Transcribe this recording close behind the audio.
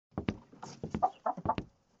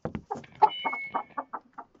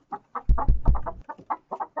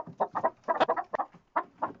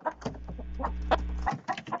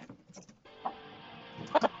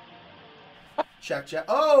Check, check.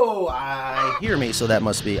 Oh, I hear me, so that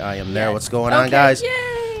must be I am there. Yes. What's going on, Okay, guys?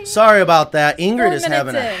 yay. Sorry about that. Ingrid 4 is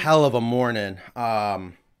having a minutes in. hell of a morning.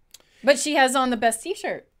 But she has on the best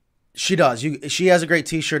T-shirt. She does. She has a great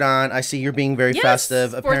T-shirt on. I see you're being very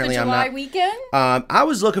festive. Apparently, 4th of July weekend. I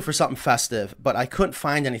was looking for something festive, but I couldn't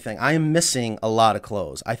find anything. I am missing a lot of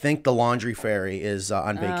clothes. I think the laundry fairy is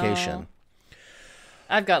on vacation.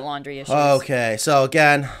 I've got laundry issues. Okay, so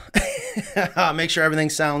again, make sure everything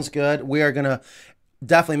sounds good. We are gonna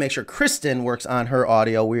definitely make sure Kristen works on her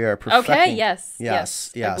audio. We are perfecting. Okay. Yes.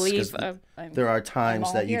 Yes. I believe 'cause there are times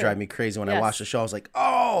all that you here. drive me crazy when I Yes. watch the show. I was like,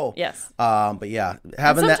 oh. Yes. But yeah, And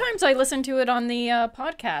having that. sometimes I listen to it on the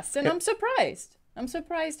podcast, and I'm surprised. I'm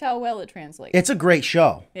surprised how well it translates. It's a great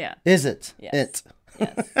show. Yeah. Is it? Yes. It.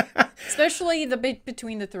 Yes. Especially the bit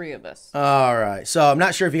between the three of us. All right. So I'm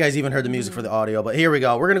not sure if you guys even heard the music for the audio, but here we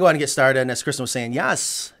go. We're going to go ahead and get started. And as Kristen was saying,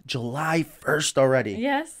 yes, July 1st already.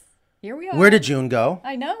 Yes. Here we are. Where did June go?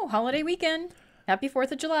 I know. Holiday weekend. Happy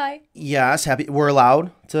 4th of July. Yes, happy. We're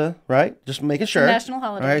allowed to, right? Just making sure. national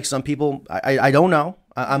holiday. All right. Some people, I don't know.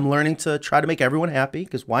 I'm learning to try to make everyone happy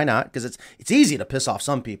because why not? Because it's easy to piss off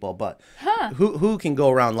some people, but who can go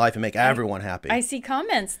around life and make everyone happy? I see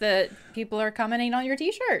comments that people are commenting on your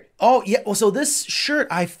T-shirt. Oh, yeah. Well, so this shirt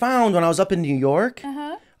I found when I was up in New York.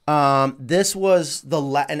 This was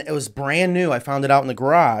and it was brand new. I found it out in the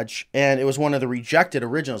garage, and it was one of the rejected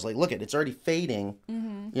originals. Like, look it's already fading.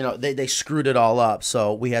 You know, they screwed it all up,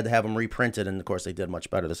 so we had to have them reprinted, and of course they did much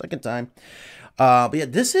better the second time. But yeah,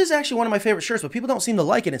 this is actually one of my favorite shirts, but people don't seem to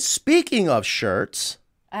like it. And speaking of shirts,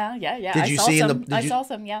 Yeah. Did you see I saw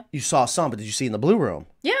some, yeah. you saw some, but did you see in the Blue Room?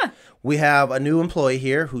 Yeah. We have a new employee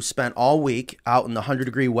here who spent all week out in the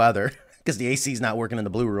 100-degree weather because the AC is not working in the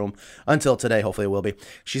Blue Room until today. Hopefully it will be.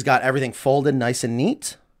 She's got everything folded nice and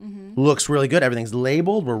neat. Looks really good. Everything's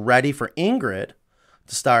labeled. We're ready for Ingrid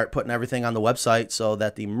to start putting everything on the website so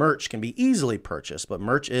that the merch can be easily purchased. But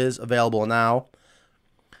merch is available now.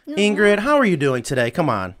 Ingrid, how are you doing today? Come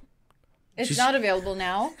on. It's not available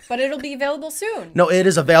now, but it'll be available soon. No, it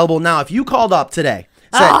is available now. If you called up today,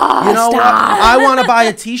 said, you know what? I want to buy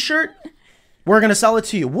a T-shirt. We're going to sell it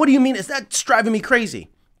to you. What do you mean? That's driving me crazy.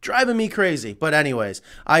 Driving me crazy. But anyways,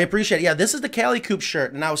 I appreciate it. Yeah, this is the Cali Coop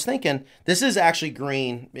shirt. And I was thinking, this is actually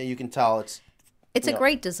green. You can tell it's a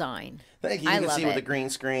great design. Thank you. I You can love see with it. the green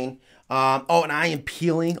screen. And I am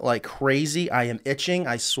peeling like crazy. I am itching.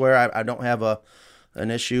 I swear I don't have an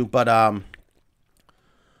issue. But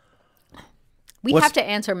We have to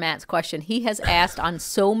answer Matt's question. He has asked on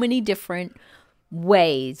so many different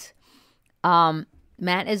ways.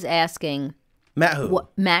 Matt is asking. Matt who?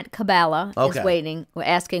 Matt Cabala Okay. is waiting. We're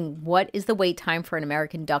asking, what is the wait time for an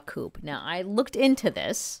American duck coop? Now, I looked into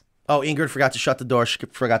this. Oh, Ingrid forgot to shut the door. She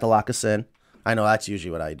forgot to lock us in. I know that's usually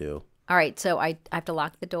what I do. All right, so I have to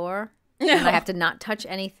lock the door, and I have to not touch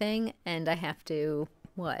anything, and I have to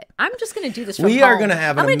what? I'm just going to do this from We home. are going to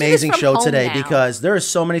have an I'm gonna do this amazing from show home today now. because there are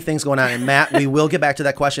so many things going on. And Matt, we will get back to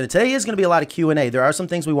that question. Today is going to be a lot of Q&A. There are some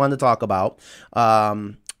things we wanted to talk about.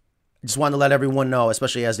 Just wanted to let everyone know,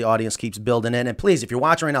 especially as the audience keeps building in. And please, if you're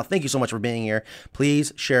watching right now, thank you so much for being here.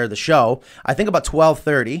 Please share the show. I think about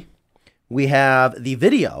 12:30, we have the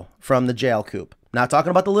video from the jail coop. Not talking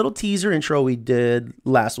about the little teaser intro we did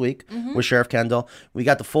last week with Sheriff Kendall. We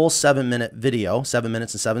got the full 7-minute video, 7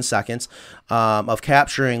 minutes and 7 seconds, of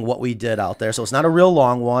capturing what we did out there. So it's not a real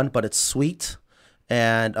long one, but it's sweet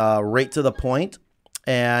and right to the point.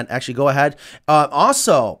 And actually, go ahead.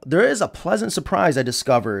 Also, there is a pleasant surprise I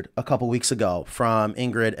discovered a couple weeks ago from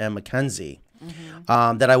Ingrid and Mackenzie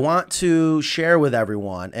that I want to share with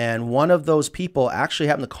everyone. And one of those people actually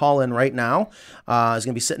happened to call in right now. Is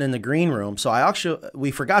going to be sitting in the green room. So we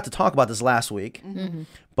forgot to talk about this last week,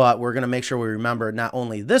 but we're going to make sure we remember not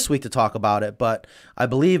only this week to talk about it, but I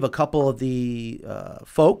believe a couple of the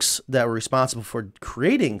folks that were responsible for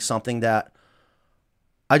creating something that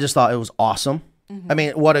I just thought it was awesome. I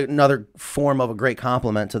mean, what another form of a great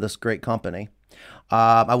compliment to this great company.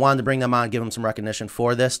 I wanted to bring them on, give them some recognition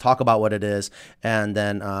for this, talk about what it is, and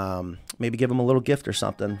then maybe give them a little gift or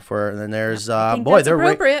something. And then there's, boy, they're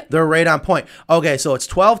right on point. Okay, so it's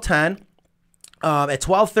 12:10. At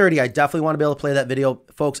 12:30, I definitely want to be able to play that video.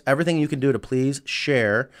 Folks, everything you can do to please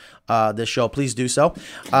share this show, please do so.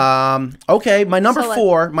 Okay, my number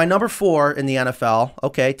four in the NFL.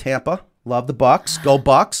 Okay, Tampa. Love the Bucks. Go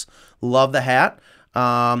Bucks. Love the hat.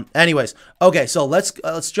 Anyways, okay, so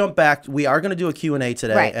let's jump back. We are going to do a Q&A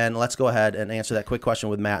today, Right. and let's go ahead and answer that quick question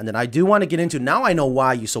with Matt. And then I do want to get into, now I know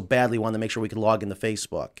why you so badly wanted to make sure we could log into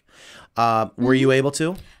Facebook. Were you able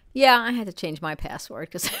to? Yeah, I had to change my password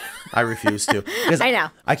because I refuse to. 'Cause I know.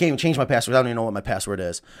 I can't even change my password. I don't even know what my password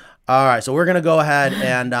is. All right, so we're going to go ahead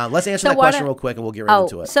and let's answer that question real quick, and we'll get right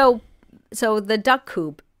into it. So the duck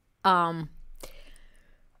coop.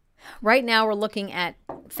 Right now we're looking at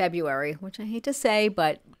February, which I hate to say,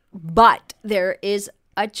 but there is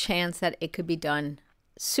a chance that it could be done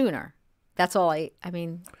sooner. That's all I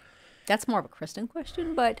mean, that's more of a Kristen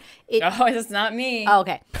question, but it. Oh, it's not me. Oh,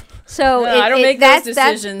 okay. So No, I don't make those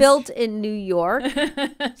that's decisions. built in New York.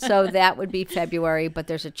 So that would be February, but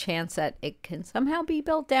there's a chance that it can somehow be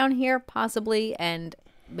built down here, possibly, and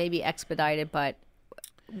maybe expedited. But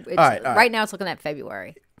it's, All right. right now it's looking at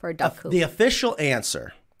February for a duck coop. The official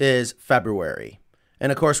answer is February.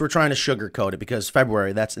 And of course, we're trying to sugarcoat it because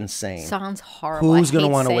February, that's insane. Sounds horrible. Who's going to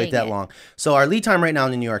hate want to wait saying that it. long? So our lead time right now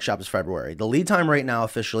in the New York shop is February. The lead time right now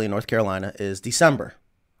officially in North Carolina is December.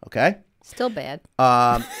 Okay? Still bad.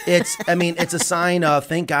 It's a sign of,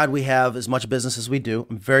 thank God we have as much business as we do.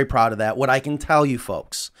 I'm very proud of that. What I can tell you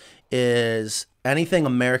folks is anything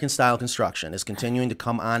American style construction is continuing to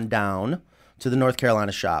come on down to the North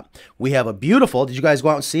Carolina shop. We have a beautiful, did you guys go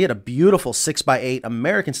out and see it? A beautiful 6x8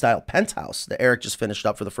 American style penthouse that Eric just finished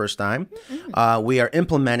up for the first time. We are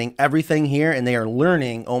implementing everything here, and they are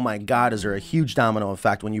learning, oh my God, is there a huge domino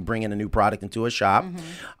effect when you bring in a new product into a shop.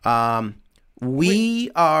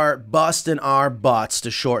 We are busting our butts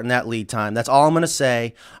to shorten that lead time. That's all I'm going to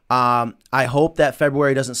say. I hope that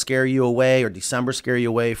February doesn't scare you away or December scare you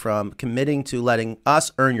away from committing to letting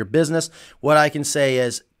us earn your business. What I can say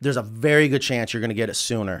is there's a very good chance you're going to get it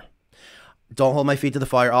sooner. Don't hold my feet to the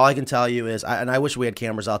fire. All I can tell you is, and I wish we had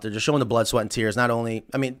cameras out there just showing the blood, sweat, and tears. Not only,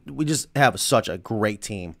 we just have such a great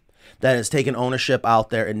team that has taken ownership out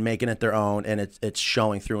there and making it their own, and it's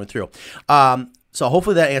showing through and through. So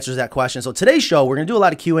hopefully that answers that question. So today's show, we're going to do a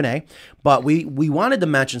lot of Q&A, but we wanted to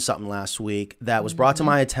mention something last week that was brought to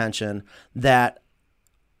my attention that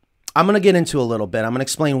I'm going to get into a little bit. I'm going to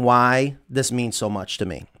explain why this means so much to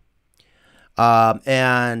me.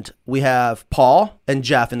 And we have Paul and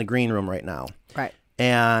Jeff in the green room right now. Right.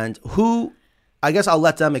 And I guess I'll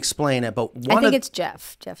let them explain it, but I think it's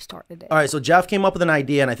Jeff. Jeff started it. All right, so Jeff came up with an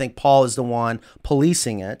idea, and I think Paul is the one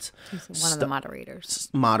policing it. He's one of the moderators.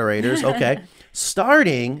 Moderators, okay.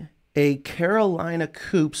 Starting a Carolina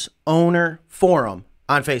Coops owner forum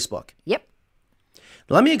on Facebook. Yep.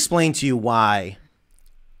 Let me explain to you why.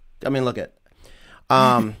 Look at.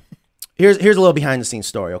 Here's a little behind the scenes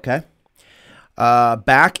story, okay?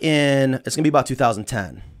 Back in, it's gonna be about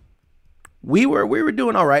 2010. We were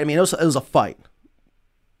doing all right. It was a fight,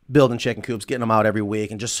 building chicken coops, getting them out every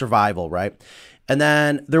week, and just survival, right? And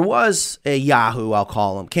then there was a Yahoo, I'll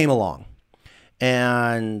call him, came along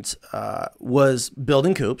and was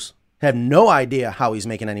building coops. Had no idea how he's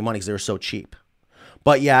making any money because they were so cheap.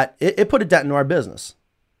 But yet, it put a dent into our business.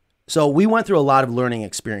 So we went through a lot of learning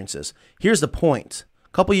experiences. Here's the point. A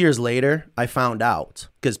couple years later, I found out,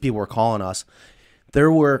 because people were calling us,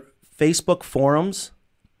 there were Facebook forums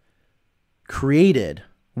created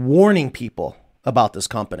warning people about this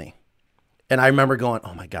company. And I remember going,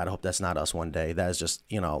 oh my God, I hope that's not us one day. That is just,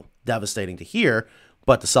 devastating to hear.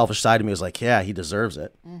 But the selfish side of me was like, yeah, he deserves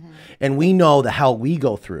it. Mm-hmm. And we know the hell we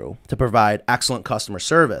go through to provide excellent customer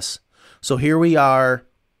service. So here we are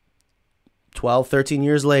 12, 13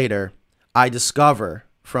 years later, I discover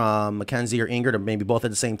from Mackenzie or Ingrid, or maybe both at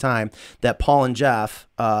the same time, that Paul and Jeff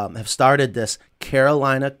have started this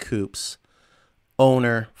Carolina Coops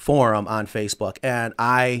owner forum on Facebook. And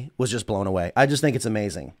I was just blown away. I just think it's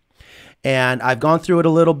amazing. And I've gone through it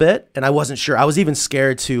a little bit, and I wasn't sure. I was even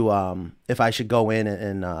scared to if I should go in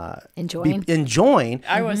and join.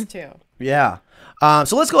 I was too. Yeah.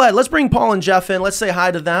 So let's go ahead. Let's bring Paul and Jeff in. Let's say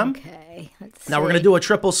hi to them. Okay. Now we're going to do a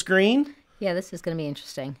triple screen. Yeah, this is going to be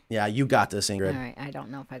interesting. Yeah, you got this, Ingrid. All right. I don't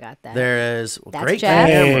know if I got that. There is great Jeff.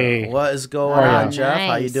 camera. Hey. What is going on, Jeff?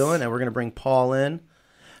 How you Nice. doing? And we're going to bring Paul in.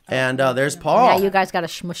 And there's Paul. Yeah, you guys got to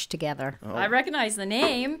smush together. I recognize the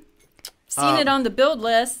name. Seen it on the build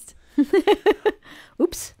list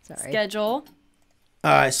Oops. Sorry. schedule.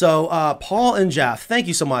 All right, so Paul and Jeff, thank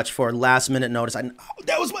you so much for last minute notice.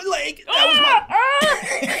 That was my leg. That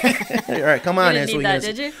was my. All right, come on You in. didn't need that,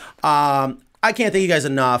 did you? I can't thank you guys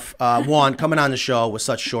enough. One, coming on the show with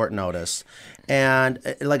such short notice. And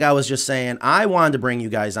like I was just saying, I wanted to bring you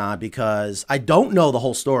guys on because I don't know the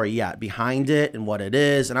whole story yet behind it and what it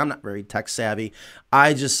is. And I'm not very tech savvy.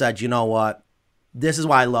 I just said, you know what? this is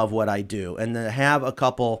why I love what I do. And to have a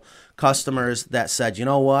couple customers that said, you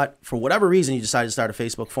know what, for whatever reason, you decided to start a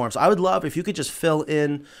Facebook forum. So I would love if you could just fill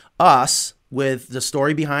in us with the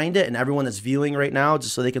story behind it and everyone that's viewing right now,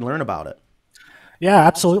 just so they can learn about it. Yeah,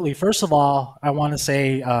 absolutely. First of all, I want to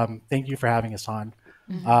say thank you for having us on.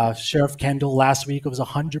 Sheriff Kendall last week was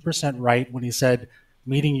 100% right when he said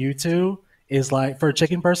meeting you two is like, for a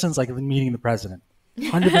chicken person, it's like meeting the president.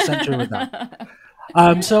 100% true with that.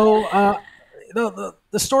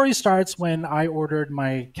 The story starts when I ordered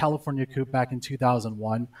my California coop back in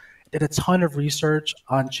 2001. Did a ton of research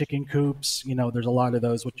on chicken coops. You know, there's a lot of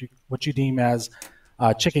those what you deem as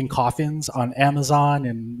chicken coffins on Amazon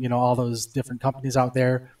and, you know, all those different companies out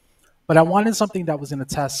there. But I wanted something that was going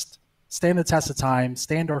to stand the test of time,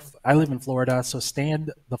 I live in Florida, so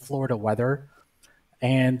stand the Florida weather,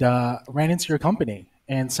 and ran into your company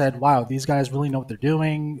and said, wow, these guys really know what they're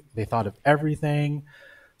doing. They thought of everything.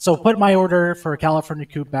 So put my order for a California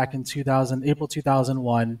coop back in April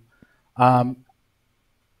 2001.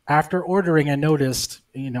 After ordering, I noticed,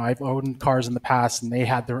 you know, I've owned cars in the past and they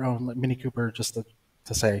had their own Mini Cooper, just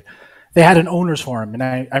to say, they had an owner's forum. And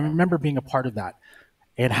I remember being a part of that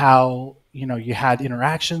and how, you know, you had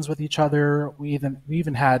interactions with each other. We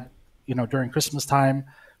even had, you know, during Christmas time,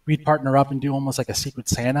 we'd partner up and do almost like a Secret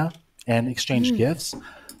Santa and exchange gifts.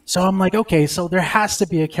 So I'm like, okay, so there has to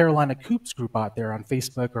be a Carolina Coops group out there on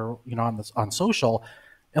Facebook or, you know, on social.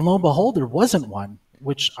 And lo and behold, there wasn't one,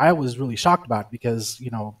 which I was really shocked about because, you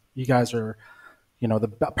know, you guys are, you know,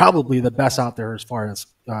 probably the best out there as far as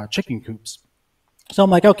chicken coops. So I'm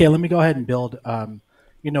like, okay, let me go ahead and build,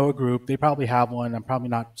 you know, a group. They probably have one. I'm probably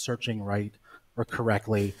not searching right or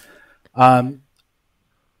correctly.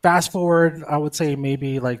 Fast forward, I would say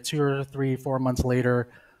maybe like 2 or 3, 4 months later,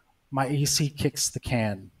 my AC kicks the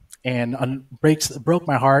can and broke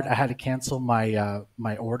my heart. I had to cancel my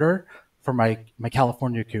my order for my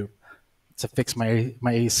California coop to fix my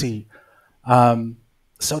AC.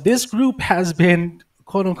 So this group has been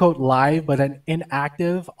quote unquote live, but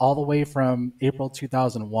inactive all the way from April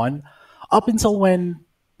 2001 up until when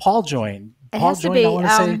Paul joined. I want to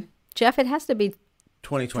say, Jeff, it has to be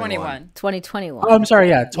 2021. 2021. Oh, I'm sorry.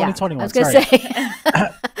 Yeah, 2021. I was going to say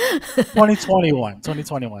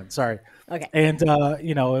 2021. Sorry. Okay. And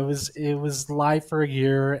you know, it was live for a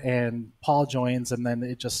year, and Paul joins, and then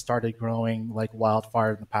it just started growing like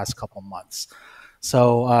wildfire in the past couple months.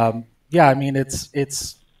 So yeah, I mean, it's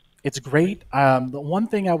great. The one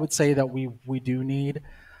thing I would say that we do need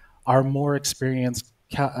are more experienced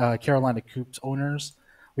Carolina Coops owners.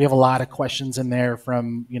 We have a lot of questions in there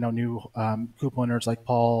from, you know, new coop owners like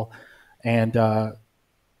Paul, and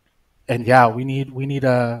yeah, we need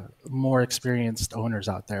more experienced owners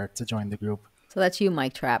out there to join the group. So that's you,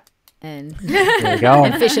 Mike Trapp, and there you go.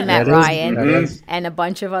 and Fishing Matt Ryan, is. and a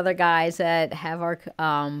bunch of other guys that have our.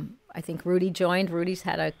 I think Rudy joined. Rudy's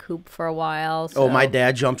had a coop for a while. So. Oh, my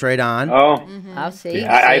dad jumped right on. Oh, I'll see.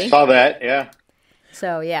 I saw that. Yeah.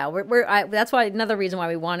 So yeah, that's why another reason why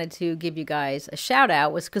we wanted to give you guys a shout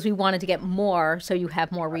out was because we wanted to get more, so you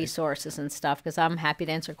have more resources and stuff. Because I'm happy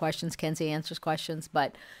to answer questions. Kenzie answers questions,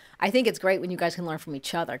 but I think it's great when you guys can learn from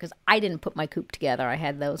each other. Because I didn't put my coop together; I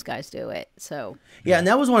had those guys do it. So yeah, and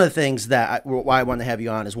that was one of the things why I wanted to have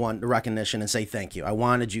you on is one, the recognition and say thank you. I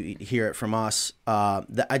wanted you to hear it from us.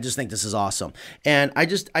 I just think this is awesome, and I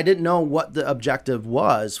didn't know what the objective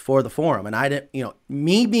was for the forum, and I didn't, you know,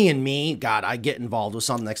 me being me, God, I get involved with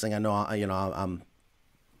something. Next thing I know, you know, I'm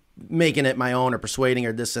making it my own or persuading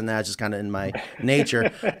or this and that. It's just kind of in my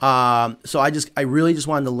nature. So I really just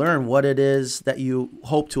wanted to learn what it is that you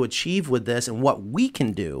hope to achieve with this and what we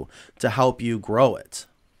can do to help you grow it.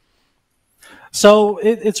 So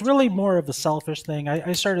it's really more of a selfish thing.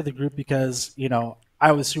 I started the group because, you know,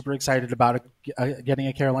 I was super excited about getting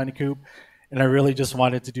a Carolina coop, and I really just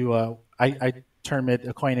wanted to do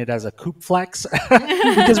coin it as a coop flex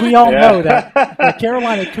because we all know that the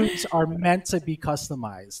Carolina coops are meant to be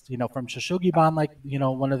customized, you know, from Shoshugiban, like, you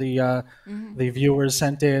know, one of the viewers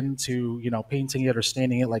sent in, to, you know, painting it or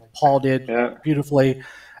staining it like Paul did beautifully.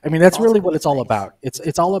 I mean, that's really what it's all about.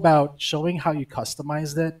 It's all about showing how you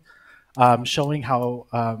customized it, showing how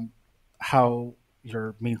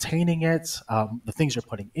you're maintaining it, the things you're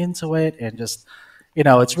putting into it, and just, you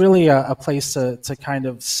know, it's really a place to kind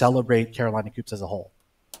of celebrate Carolina Coops as a whole.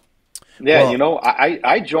 Yeah, well, you know,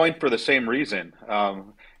 I joined for the same reason.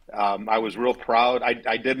 I was real proud.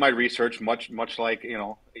 I did my research, much like, you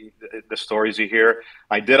know, the stories you hear.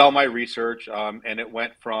 I did all my research, and it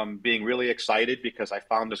went from being really excited because I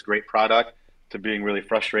found this great product to being really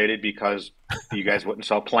frustrated because you guys wouldn't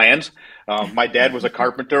sell plans. My dad was a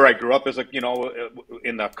carpenter. I grew up as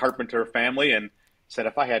in the carpenter family, and said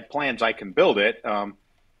if I had plans, I can build it.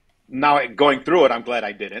 Now going through it, I'm glad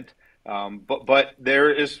I didn't. But there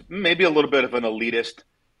is maybe a little bit of an elitist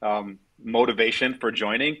motivation for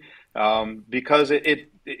joining because it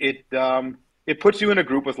puts you in a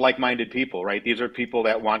group with like-minded people, right? These are people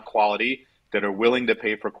that want quality, that are willing to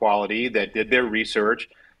pay for quality, that did their research.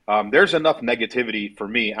 There's enough negativity for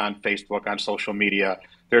me on Facebook, on social media.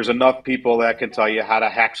 There's enough people that can tell you how to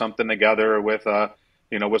hack something together with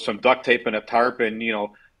with some duct tape and a tarp, and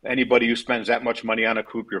anybody who spends that much money on a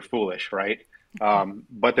coop, you're foolish, right?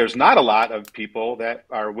 But there's not a lot of people that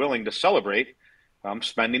are willing to celebrate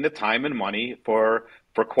spending the time and money for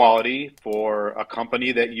quality, for a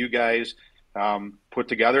company that you guys put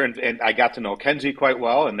together. And I got to know Kenzie quite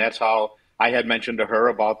well, and that's how I had mentioned to her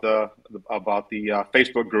about the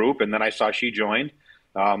Facebook group, and then I saw she joined.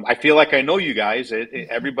 I feel like I know you guys.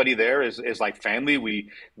 Everybody there is like family.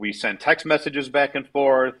 We send text messages back and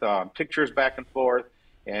forth, pictures back and forth,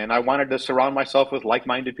 and I wanted to surround myself with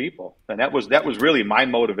like-minded people, and that was really my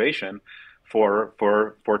motivation for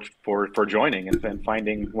joining and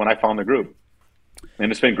finding when I found the group,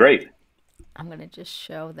 and it's been great. I'm gonna just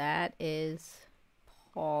show that is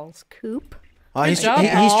Paul's coop. He's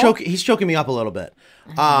choking me up a little bit.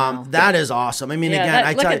 That is awesome. I mean,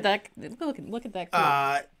 again, look at that. Look at that.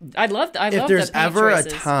 I love. If there's ever a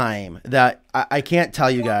time that I can't tell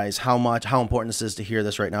you guys how important this is to hear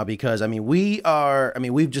this right now, because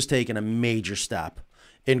we've just taken a major step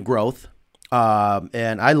in growth.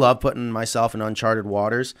 And I love putting myself in uncharted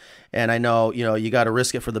waters, and I know, you got to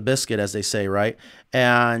risk it for the biscuit, as they say, right?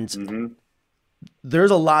 And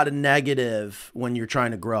there's a lot of negative when you're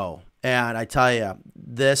trying to grow. And I tell you,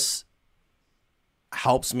 this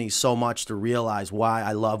helps me so much to realize why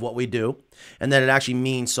I love what we do, and that it actually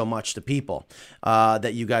means so much to people,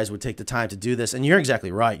 that you guys would take the time to do this. And you're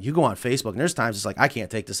exactly right. You go on Facebook, and there's times it's like, I can't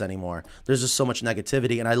take this anymore. There's just so much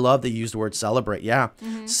negativity. And I love that you use the word celebrate. Yeah.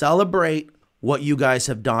 Celebrate what you guys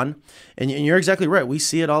have done. And you're exactly right. We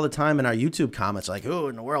see it all the time in our YouTube comments, like, who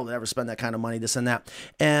in the world would ever spend that kind of money, this and that.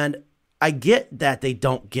 And I get that they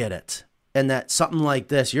don't get it. And that something like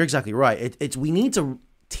this, you're exactly right. We need to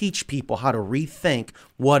teach people how to rethink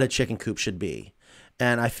what a chicken coop should be.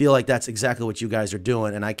 And I feel like that's exactly what you guys are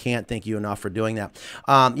doing. And I can't thank you enough for doing that.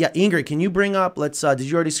 Ingrid, can you bring up, did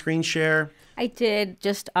you already screen share? I did,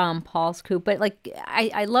 just Paul's coop. But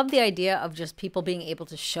I love the idea of just people being able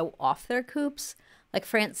to show off their coops. Like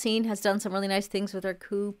Francine has done some really nice things with her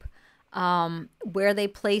coop. Where they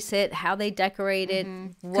place it, how they decorate it,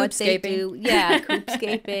 what they do. Yeah,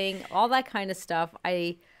 coopscaping, all that kind of stuff.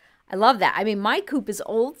 I love that. I mean, my coop is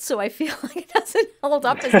old, so I feel like it doesn't hold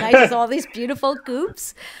up as nice as all these beautiful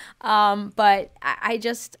coops. But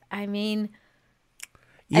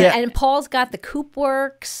and Paul's got the Coop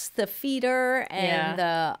Works, the feeder, and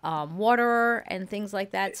the water and things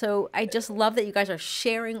like that. So I just love that you guys are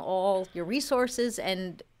sharing all your resources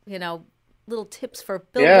and, little tips for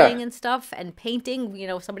building and stuff and painting.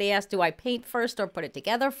 Somebody asked, do I paint first or put it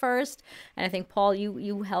together first? And I think, Paul,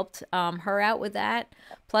 you helped her out with that.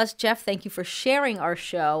 Plus, Jeff, thank you for sharing our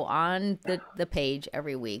show on the page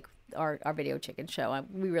every week, our Video Chicken show.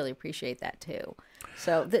 We really appreciate that too.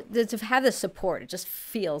 So to have the support, it just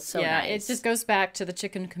feels so nice. Yeah, it just goes back to the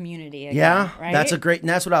chicken community again, right? And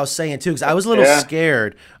that's what I was saying too, because I was a little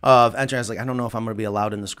scared of entering. I was like, I don't know if I'm going to be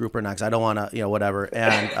allowed in this group or not, because I don't want to, whatever.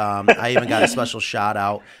 And I even got a special shout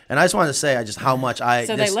out. And I just wanted to say just how much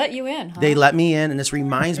they let you in, huh? They let me in, and this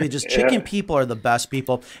reminds me, just chicken people are the best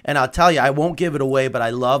people. And I'll tell you, I won't give it away, but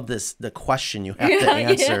I love the question you have to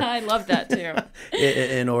answer. Yeah, I love that too.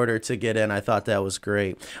 in order to get in. I thought that was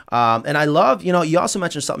great. And I love, you also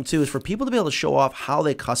mentioned something too, is for people to be able to show off how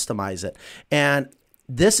they customize it. And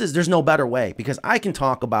there's no better way, because I can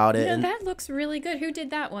talk about it. That looks really good. Who did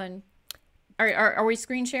that one? Are we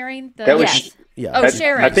screen sharing?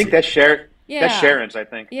 Sharon. I think that's Sharon. Yeah. That's Sharon's, I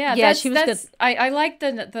think. Yeah, she was good. I like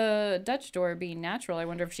the Dutch door being natural. I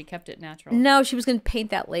wonder if she kept it natural. No, she was going to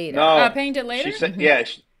paint that later. No, paint it later? She said,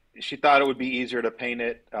 she thought it would be easier to paint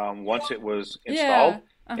it once it was installed.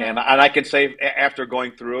 And I can say, after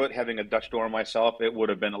going through it, having a Dutch door myself, it would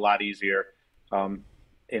have been a lot easier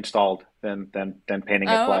installed than painting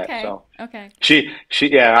it flat. Okay. So okay.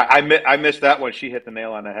 I missed that one. She hit the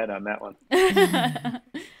nail on the head on that one.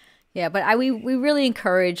 Yeah, but we really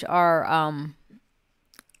encourage our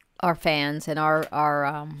fans and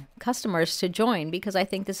our customers to join, because I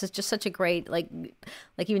think this is just such a great, like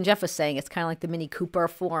even Jeff was saying, it's kind of like the Mini Cooper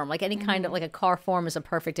form. Like any kind of, like a car form is a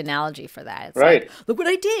perfect analogy for that. It's right. Like, look what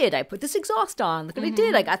I did. I put this exhaust on. Look what I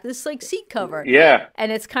did. I got this seat cover. Yeah.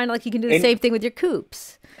 And it's kind of like you can do the same thing with your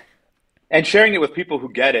coupes. And sharing it with people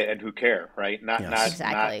who get it and who care, right?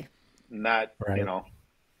 Exactly. not Right. you know.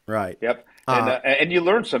 Right. Yep. And you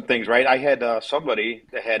learn some things, right? I had somebody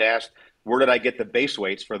that had asked, where did I get the base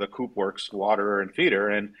weights for the CoopWorks waterer and feeder?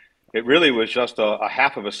 And it really was just a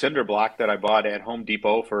half of a cinder block that I bought at Home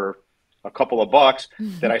Depot for a couple of bucks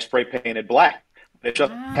that I spray painted black. It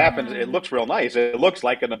just happens. It looks real nice. It looks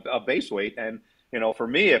like a base weight. And, you know, for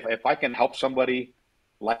me, if I can help somebody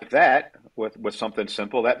like that with something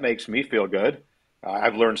simple, that makes me feel good.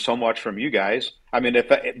 I've learned so much from you guys. I mean,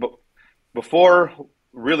 before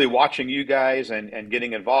really watching you guys and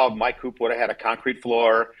getting involved, my coop would have had a concrete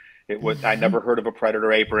floor. I never heard of a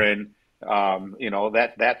Predator apron, you know,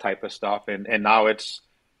 that type of stuff. And now it's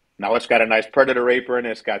got a nice Predator apron.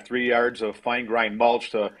 It's got 3 yards of fine grind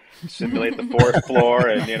mulch to simulate the forest floor.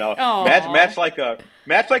 And, you know, Matt's like a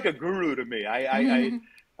guru to me.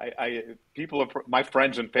 My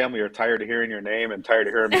friends and family are tired of hearing your name and tired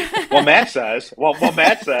of hearing me. Matt says.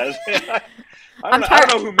 I'm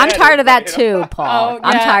tired of that too, Paul. Oh, yeah.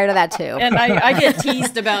 I'm tired of that too. And I get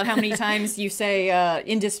teased about how many times you say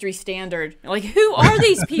industry standard. Like, who are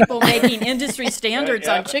these people making industry standards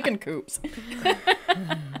on chicken coops?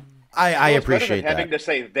 I appreciate that. Having to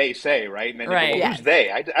say they say, right? And then Right. Go, well, who's they?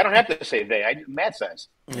 I don't have to say they. Matt says.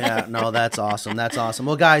 Yeah, no, that's awesome. That's awesome.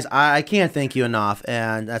 Well, guys, I can't thank you enough,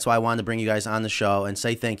 and that's why I wanted to bring you guys on the show and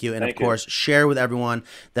say thank you. And Thank of course, share with everyone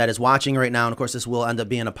that is watching right now. And of course, this will end up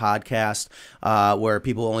being a podcast where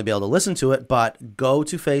people will only be able to listen to it. But go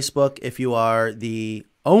to Facebook if you are the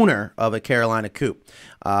owner of a Carolina coop,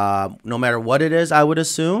 no matter what it is, I would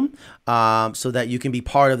assume, so that you can be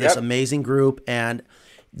part of this amazing group. And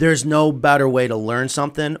there's no better way to learn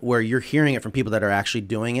something where you're hearing it from people that are actually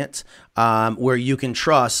doing it, where you can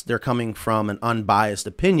trust they're coming from an unbiased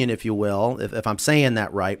opinion, if you will, if I'm saying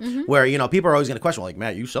that right, where, you know, people are always going to question, like,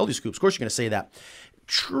 Matt, you sell these scoops. Of course you're going to say that.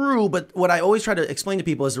 True, but what I always try to explain to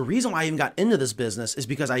people is the reason why I even got into this business is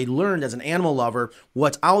because I learned as an animal lover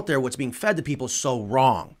what's out there, what's being fed to people is so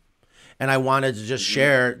wrong. And I wanted to just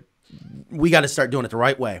share, we got to start doing it the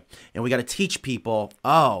right way. And we got to teach people,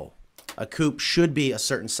 a coop should be a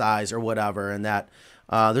certain size or whatever, and that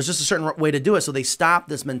there's just a certain way to do it. So they stop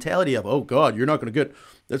this mentality of, oh God, you're not going to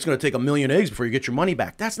it's going to take 1 million eggs before you get your money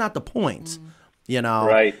back. That's not the point, you know?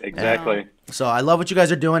 Right, exactly. So I love what you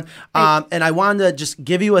guys are doing. And I wanted to just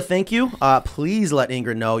give you a thank you. Please let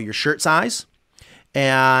Ingrid know your shirt size.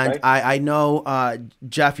 And I know,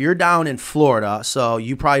 Jeff, you're down in Florida, so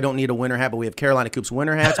you probably don't need a winter hat, but we have Carolina Coops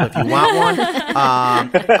winter hats. But if you want one,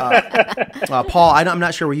 Paul, I'm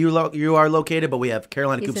not sure where you are located, but we have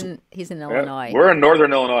Carolina Coops. He's in Illinois. We're in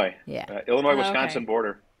northern Illinois. Yeah. Illinois-Wisconsin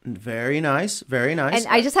border. Very nice, very nice.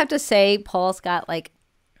 And I just have to say, Paul's got like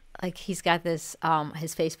he's got this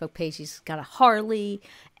his Facebook page. He's got a Harley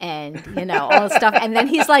and, you know, all this stuff. And then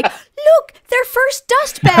he's like, look, their first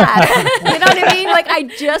dust bath. You know what I mean? Like, I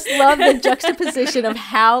just love the juxtaposition of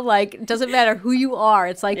how, like, it doesn't matter who you are.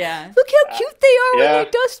 It's like, look how cute they are when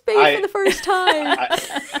they dust bathe for the first time.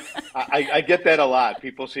 I get that a lot.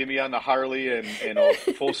 People see me on the Harley and, you know,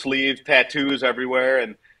 full sleeves, tattoos everywhere,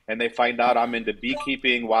 and they find out I'm into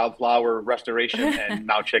beekeeping, wildflower restoration, and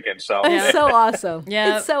now chicken. So it's so awesome.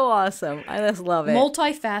 Yeah. It's so awesome. I just love it.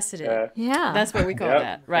 Multifaceted. Yeah. That's what we call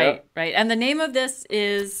that. Right. Right. And the name of this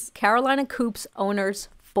is Carolina Coops Owners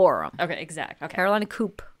Forum. Okay, exact. Okay. Carolina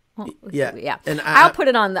Coop. Yeah. And I'll put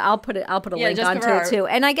it on I'll put a link onto it too.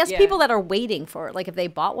 And I guess Yeah. people that are waiting for it, like if they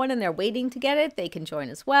bought one and they're waiting to get it, they can join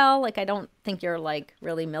as well. Like, I don't think you're like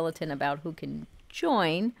really militant about who can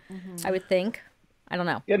join. I would think. I don't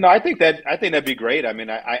know. Yeah, no, I think that'd be great. I mean,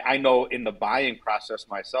 I know in the buying process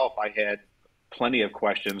myself, I had plenty of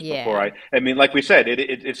questions before I mean, like we said,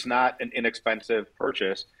 it's not an inexpensive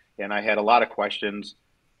purchase, and I had a lot of questions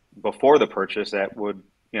before the purchase that would,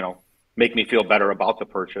 you know, make me feel better about the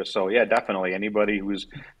purchase. So yeah, definitely anybody who's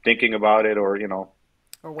thinking about it or, you know,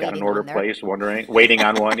 Or got an order placed, waiting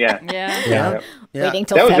on one. Yeah. Yeah. Waiting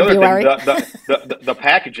till That was February. the other thing, the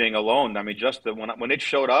packaging alone. I mean, just when it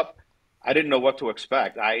showed up, I didn't know what to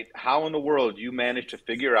expect. How in the world you managed to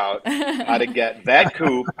figure out how to get that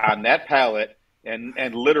coop on that pallet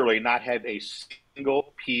and literally not have a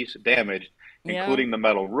single piece damaged, including the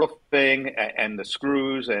metal roofing and the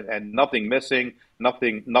screws and nothing missing,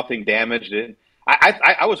 nothing damaged.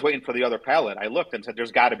 I was waiting for the other pallet. I looked and said,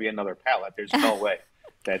 "There's got to be another pallet. There's no way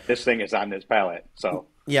that this thing is on this pallet." So.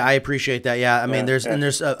 Yeah, I appreciate that. Yeah, I mean,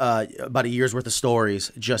 there's about a year's worth of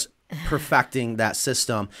stories just perfecting that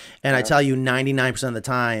system, and I tell you, 99% of the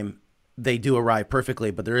time they do arrive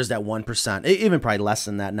perfectly, but there is that 1%, even probably less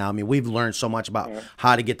than that now. I mean, we've learned so much about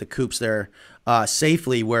how to get the coops there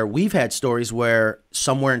safely. Where we've had stories where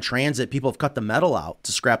somewhere in transit, people have cut the metal out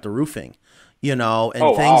to scrap the roofing, you know,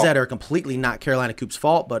 and things that are completely not Carolina Coop's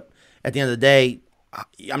fault, but at the end of the day,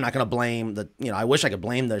 I'm not going to blame I wish I could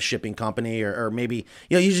blame the shipping company or maybe,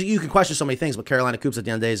 you can question so many things, but Carolina Coops at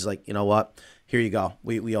the end of the day is like, you know what? Here you go.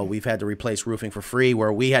 We've had to replace roofing for free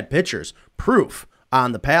where we had pictures, proof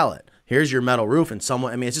on the pallet. Here's your metal roof. And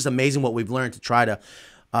it's just amazing what we've learned to try to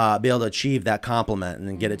be able to achieve that compliment and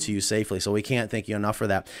then get it to you safely. So we can't thank you enough for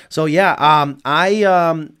that. So yeah,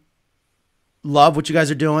 I love what you guys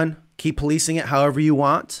are doing. Keep policing it however you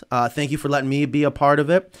want. Thank you for letting me be a part of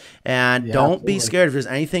it. And don't be scared if there's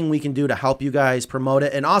anything we can do to help you guys promote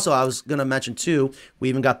it. And also, I was going to mention, too, we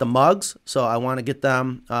even got the mugs. So I want to get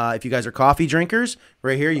them. If you guys are coffee drinkers,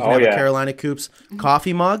 right here, you can have a Carolina Coops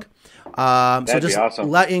coffee mug. So just awesome.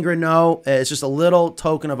 Let Ingrid know. It's just a little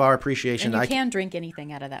token of our appreciation. And you can drink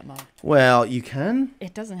anything out of that mug. Well, you can.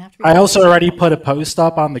 It doesn't have to be. I also already put a post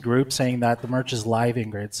up on the group saying that the merch is live,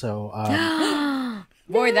 Ingrid. So...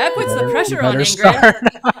 Boy, that puts the pressure on Ingrid.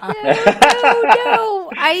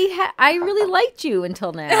 No. I really liked you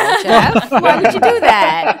until now, Jeff. Why would you do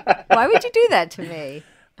that? Why would you do that to me?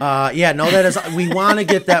 We want to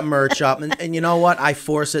get that merch up. And you know what? I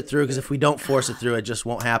force it through because if we don't force it through, it just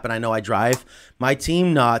won't happen. I know I drive my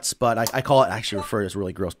team nuts, but I call it, I actually refer to it as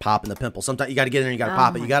really gross, popping the pimple. Sometimes you got to get in there, you got to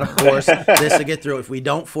pop it. You got to force this to get through. If we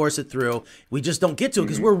don't force it through, we just don't get to it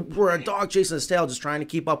because we're a dog chasing his tail, just trying to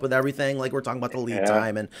keep up with everything. Like we're talking about the lead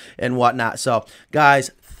time and whatnot. So guys,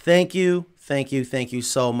 thank you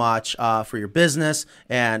so much for your business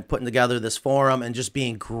and putting together this forum and just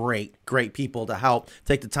being great people to help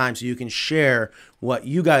take the time so you can share what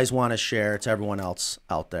you guys want to share to everyone else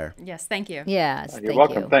out there. Yes, thank you. Yes, you're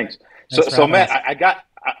welcome. Thanks. So Matt, I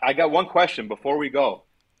got one question before we go.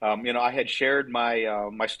 I had shared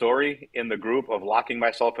my story in the group of locking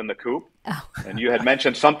myself in the coop, and you had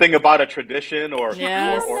mentioned something about a tradition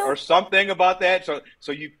or something about that.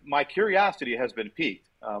 So my curiosity has been piqued.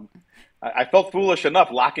 I felt foolish enough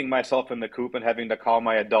locking myself in the coop and having to call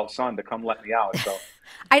my adult son to come let me out. So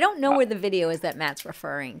I don't know where the video is that Matt's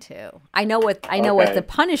referring to. I know what the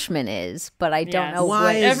punishment is, but I don't know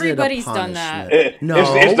why. Everybody's done that.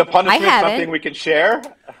 No, is the punishment something we can share?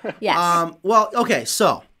 Yes. Well, okay,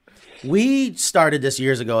 so. We started this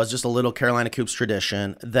years ago as just a little Carolina Coops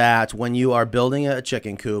tradition that when you are building a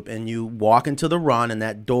chicken coop and you walk into the run and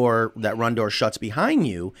that run door shuts behind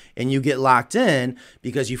you and you get locked in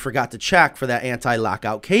because you forgot to check for that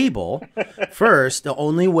anti-lockout cable, first, the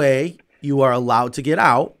only way you are allowed to get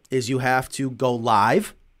out is you have to go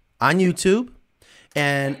live on YouTube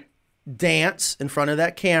and dance in front of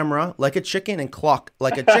that camera like a chicken and cluck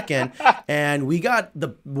like a chicken. And we got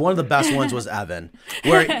one of the best ones was Evan,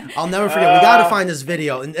 where I'll never forget. We got to find this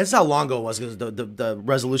video, and this is how long ago it was because the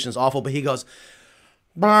resolution is awful. But he goes,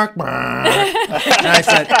 bark, bark. And I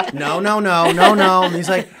said, no. And he's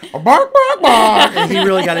like, bark, bark, bark. And he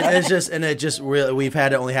really got it. We've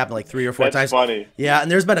had it only happen like 3 or 4 times. That's funny. Yeah,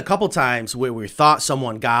 and there's been a couple times where we thought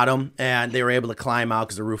someone got him and they were able to climb out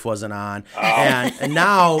because the roof wasn't on. Oh. And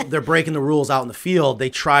now they're breaking the rules out in the field. They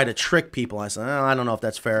try to trick people. I said, I don't know if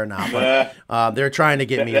that's fair or not, but they're trying to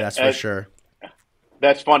get me, that's for sure.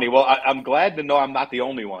 That's funny. Well, I'm glad to know I'm not the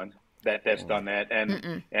only one that's done that,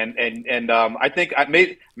 and I think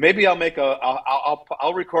maybe I'll make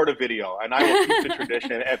I'll record a video and I will keep the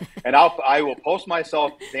tradition and I will post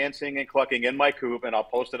myself dancing and clucking in my coop and I'll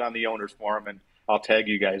post it on the owners forum and I'll tag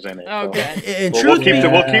you guys in it. Oh, good. And we'll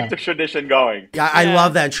keep the tradition going. Yeah, I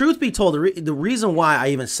love that. And truth be told, the reason why I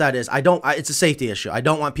even said is it's a safety issue. I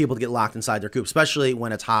don't want people to get locked inside their coop, especially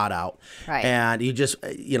when it's hot out. Right. And you just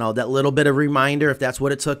that little bit of reminder, if that's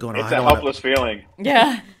what it took. It's a helpless feeling.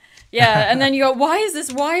 Yeah. Yeah, and then you go, why is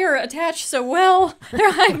this wire attached so well?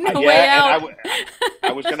 I have no way out.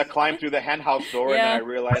 I was going to climb through the hen house door, and then I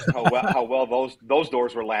realized how well those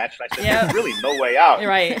doors were latched. I said, there's really no way out.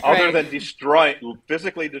 Other than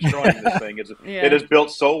physically destroying this thing. It is built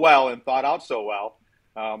so well and thought out so well.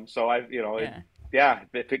 If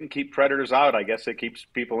it can keep predators out, I guess it keeps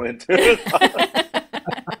people in too.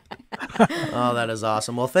 Oh, that is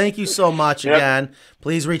awesome. Well, thank you so much again.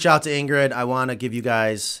 Please reach out to Ingrid. I want to give you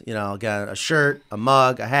guys, again, a shirt, a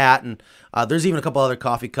mug, a hat, and there's even a couple other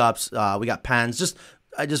coffee cups. We got pens.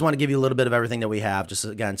 I just want to give you a little bit of everything that we have. Just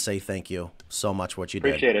again, say thank you so much for what you did.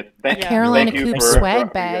 Appreciate it. Carolina Coops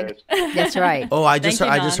swag bag. That's right. Oh, I just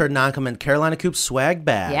heard non comment. Carolina Coops swag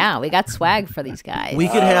bag. Yeah, we got swag for these guys. We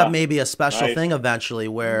could have maybe a special thing eventually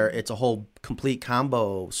where it's a whole complete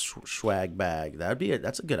combo swag bag.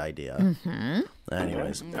 That's a good idea. Mm-hmm.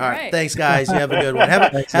 Anyways, all right. Thanks, guys. You have a good one.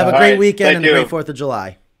 Have a great weekend and a great 4th of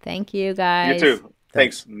July. Thank you, guys. You too.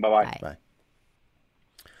 Thanks. Bye-bye. Bye.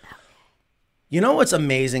 You know what's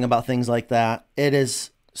amazing about things like that? It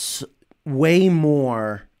is way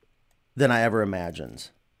more than I ever imagined.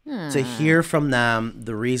 to hear from them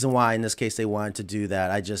the reason why in this case they wanted to do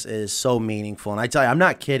that, it is so meaningful. And I tell you, I'm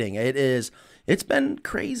not kidding. It's been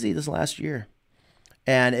crazy this last year.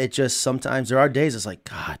 And it just, sometimes there are days it's like,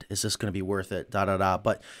 God, is this going to be worth it?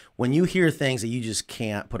 But when you hear things that you just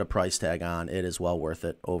can't put a price tag on, it is well worth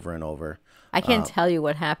it over and over. I can't tell you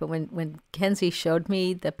what happened when Kenzie showed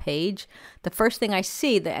me the page. The first thing I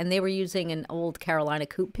see, and they were using an old Carolina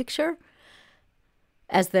Coop picture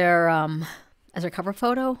as their cover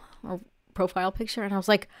photo or profile picture, and I was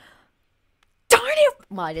like, darn it.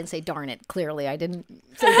 Well, I didn't say darn it. Clearly, I didn't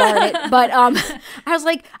say darn it. But I was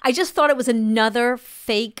like, I just thought it was another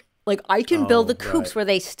fake, like, I can build the coops where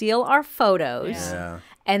they steal our photos. Yeah.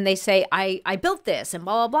 And they say, I built this and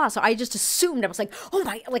blah, blah, blah. So I just assumed, I was like, oh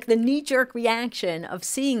my, like the knee-jerk reaction of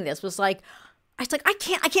seeing this was like, I was like, I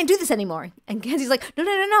can't do this anymore. And Kenzie's like,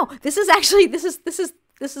 no. This is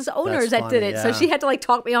owners that did it. Yeah. So she had to like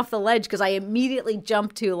talk me off the ledge because I immediately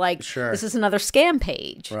jumped to like, this is another scam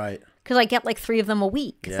page. Right. Because I get like 3 of them a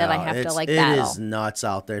week that I have to like battle. It is nuts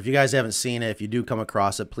out there. If you guys haven't seen it, if you do come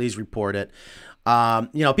across it, please report it.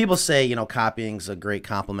 People say, copying's a great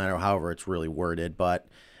compliment or however it's really worded, but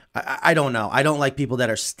I don't know. I don't like people that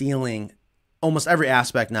are stealing almost every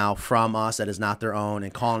aspect now from us that is not their own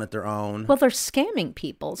and calling it their own. Well, they're scamming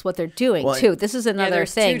people is what they're doing too. This is another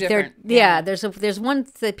thing. There's one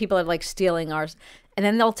that people are like stealing ours, and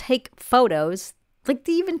then they'll take photos. Like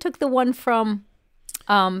they even took the one from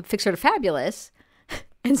Fixer to Fabulous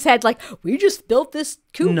and said like, we just built this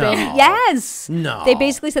coop. No. And yes. No. They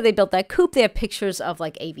basically said they built that coop. They have pictures of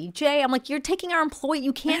like AVJ. I'm like, you're taking our employee.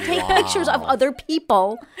 You can't take pictures of other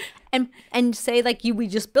people and say like, we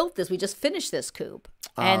just built this. We just finished this coop.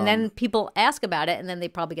 And then people ask about it, and then they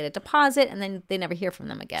probably get a deposit, and then they never hear from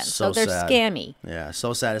them again. So they're sad. scammy. Yeah,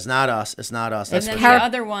 so sad. It's not us. It's not us. And then the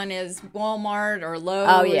other one is Walmart or Lowe's.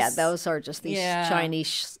 Oh, yeah. Those are just these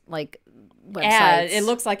Chinese, like, websites. Ad. It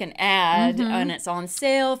looks like an ad, and it's on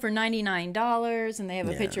sale for $99, and they have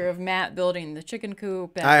a picture of Matt building the chicken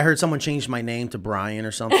coop. And I heard someone changed my name to Brian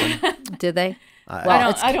or something. Did they?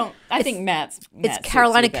 I think Matt's it's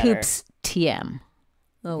Carolina Coops TM.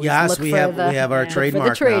 Yes, we have our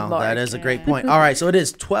trademark now. That is a great point. All right, so it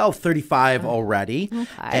is 12:35 already,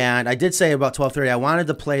 and I did say about 12:30 I wanted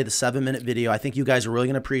to play the 7-minute video. I think you guys are really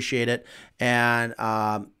going to appreciate it, and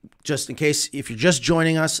just in case if you're just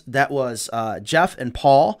joining us, that was Jeff and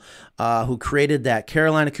Paul who created that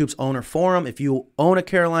Carolina Coops owner forum. If you own a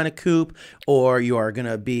Carolina Coop or you are going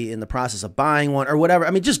to be in the process of buying one or whatever,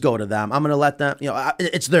 I mean, just go to them. I'm going to let them,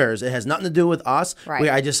 it's theirs. It has nothing to do with us. Right.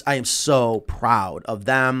 I am so proud of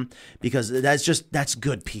them because that's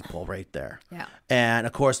good people right there. Yeah. And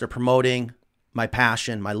of course, they're promoting my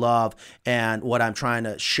passion, my love, and what I'm trying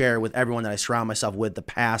to share with everyone that I surround myself with to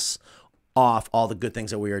pass off all the good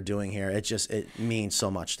things that we are doing here. It means so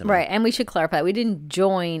much to me. Right, and we should clarify, we didn't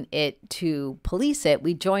join it to police it.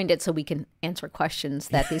 We joined it so we can answer questions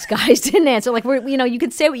that these guys didn't answer. Like, you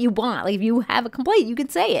can say what you want. Like, if you have a complaint, you can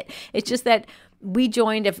say it. It's just that we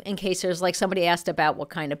joined in case there's like somebody asked about what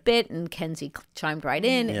kind of bit, and Kenzie chimed right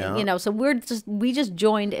in. Yeah. And, so we just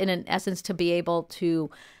joined in an essence to be able to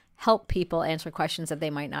help people answer questions that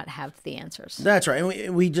they might not have the answers. That's right.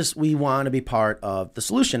 And we want to be part of the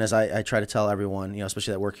solution, as I try to tell everyone,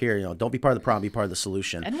 especially that work here, don't be part of the problem, be part of the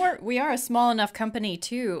solution. And we are a small enough company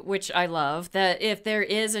too, which I love, that if there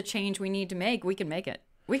is a change we need to make, we can make it.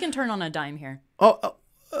 We can turn on a dime here. Well,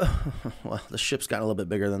 the ship's gotten a little bit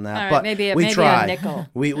bigger than that, all right, but maybe we try. A nickel.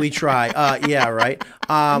 We try. Yeah, right.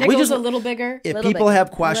 We just a little bigger. If people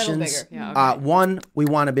have questions, yeah, okay. One, we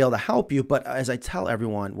want to be able to help you. But as I tell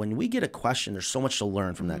everyone, when we get a question, there's so much to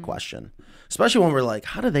learn from that question. Especially when we're like,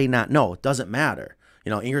 how do they not know? It doesn't matter.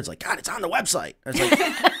 Ingrid's like, God, it's on the website. And it's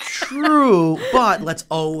like, true, but let's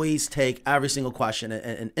always take every single question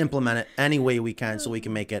and implement it any way we can so we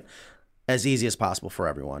can make it as easy as possible for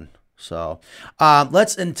everyone. So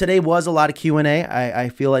and today was a lot of Q&A. I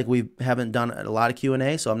feel like we haven't done a lot of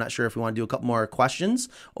Q&A, so I'm not sure if we want to do a couple more questions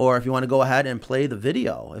or if you want to go ahead and play the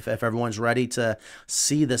video, if everyone's ready to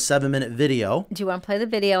see the 7-minute video. Do you want to play the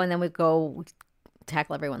video and then we go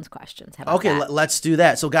tackle everyone's questions? How about okay, that? Let's do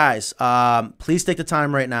that. So guys, please take the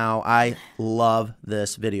time right now. I love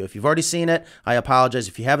this video. If you've already seen it, I apologize.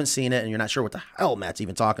 If you haven't seen it and you're not sure what the hell Matt's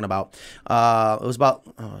even talking about, it was about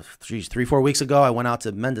 3-4 weeks ago. I went out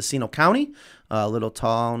to Mendocino County, a little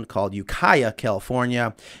town called Ukiah,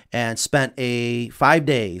 California, and spent 5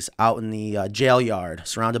 days out in the jail yard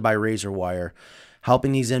surrounded by razor wire,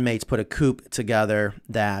 helping these inmates put a coop together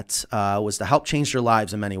that was to help change their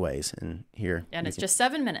lives in many ways. And here, and it's just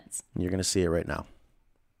 7 minutes. You're going to see it right now.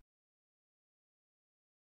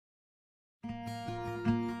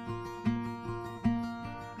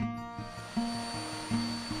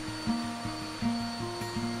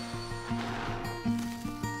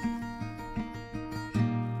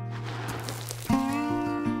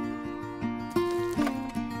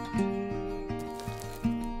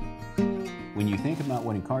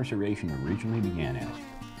 what incarceration originally began as.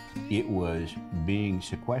 It was being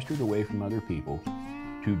sequestered away from other people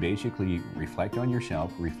to basically reflect on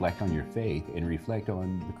yourself, reflect on your faith, and reflect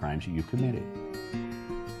on the crimes that you committed.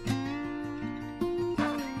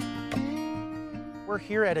 We're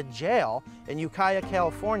here at a jail in Ukiah,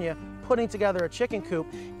 California, putting together a chicken coop,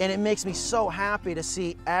 and it makes me so happy to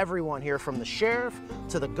see everyone here, from the sheriff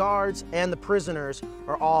to the guards and the prisoners,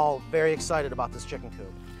 are all very excited about this chicken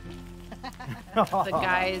coop. The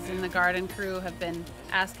guys in the garden crew have been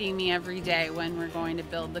asking me every day when we're going to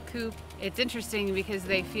build the coop. It's interesting because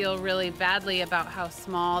they feel really badly about how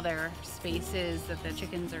small their space is that the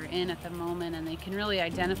chickens are in at the moment, and they can really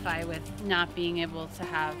identify with not being able to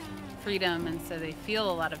have freedom, and so they feel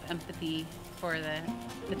a lot of empathy for the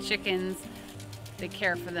chickens. They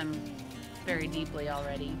care for them very deeply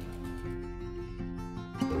already.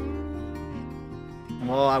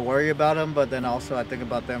 Well, I worry about them, but then also I think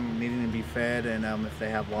about them needing to be fed, and if they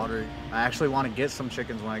have water. I actually want to get some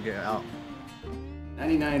chickens when I get out.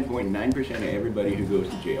 99.9% of everybody who goes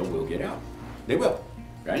to jail will get out. They will,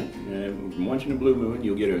 right? Once in a blue moon,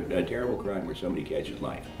 you'll get a terrible crime where somebody catches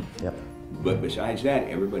life. Yep. But besides that,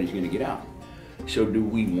 everybody's going to get out. So do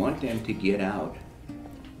we want them to get out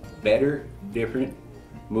better, different,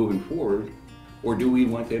 moving forward, or do we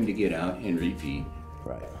want them to get out and repeat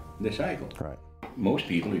the cycle? Right. Most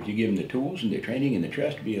people, if you give them the tools and the training and the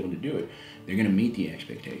trust to be able to do it, they're going to meet the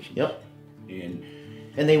expectations. Yep. And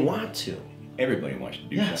they want to. Everybody wants to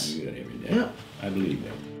do something good every day. Yeah. I believe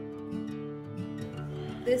that.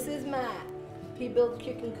 This is Matt. He builds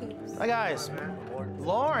chicken coops. Hi guys.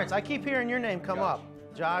 Lawrence, I keep hearing your name come up.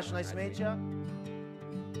 Josh, nice to meet you.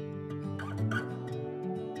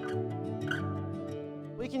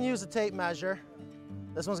 We can use a tape measure.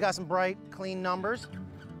 This one's got some bright, clean numbers.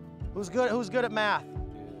 Who's good at math?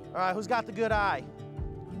 All right, who's got the good eye?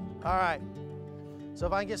 All right. So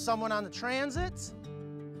if I can get someone on the transits.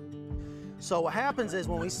 So what happens is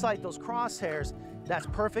when we sight those crosshairs, that's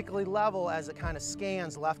perfectly level as it kind of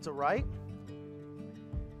scans left to right.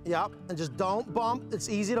 Yep, and just don't bump. It's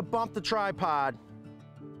easy to bump the tripod.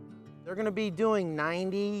 They're gonna be doing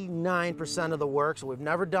 99% of the work, so we've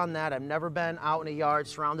never done that. I've never been out in a yard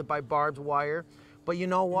surrounded by barbed wire, but you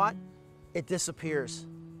know what? It disappears.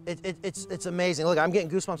 It's amazing. Look, I'm getting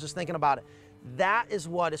goosebumps just thinking about it. That is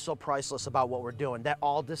what is so priceless about what we're doing. That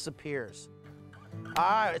all disappears. All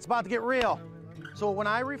right, it's about to get real. So when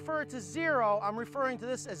I refer to 0, I'm referring to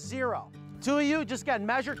this as 0. Two of you just got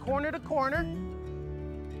measured corner to corner.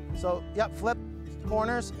 So, yep, flip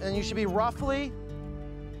corners, and you should be roughly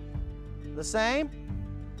the same.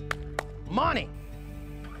 Money.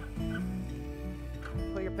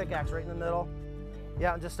 Put your pickaxe right in the middle.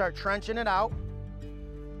 Yeah, and just start trenching it out.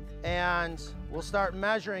 And we'll start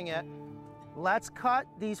measuring it. Let's cut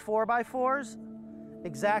these 4x4s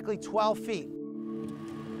exactly 12 feet.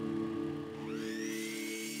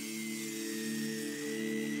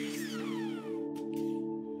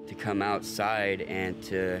 To come outside and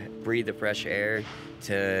to breathe the fresh air,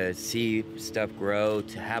 to see stuff grow,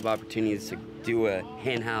 to have opportunities to do a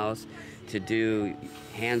hen house, to do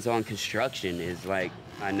hands-on construction is like,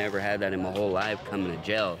 I never had that in my whole life coming to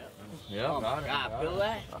jail. Yeah, oh my God, feel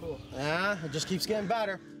that? Cool. Yeah, it just keeps getting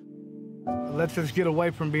better. Let's just get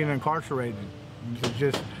away from being incarcerated. To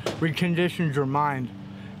just recondition your mind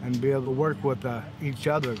and be able to work with each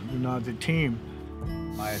other, as a team.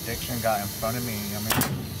 My addiction got in front of me.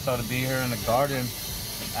 So to be here in the garden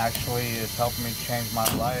actually is helping me change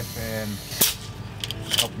my life and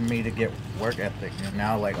helping me to get work ethic. And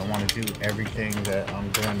now, I want to do everything that I'm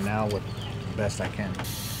doing now with the best I can.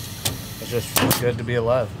 It just feels good to be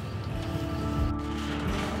alive.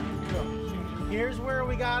 Here's where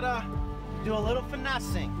we gotta do a little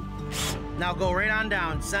finessing. Now go right on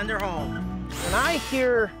down, send her home. When I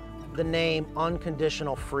hear the name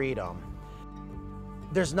unconditional freedom,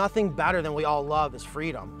 there's nothing better than we all love is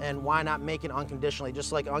freedom. And why not make it unconditionally,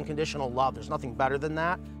 just like unconditional love? There's nothing better than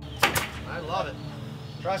that. I love it.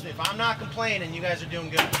 Trust me, if I'm not complaining, you guys are doing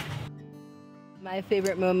good. My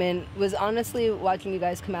favorite moment was honestly watching you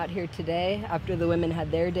guys come out here today after the women had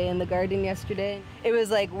their day in the garden yesterday. It was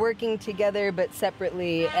like working together but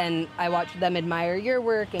separately, and I watched them admire your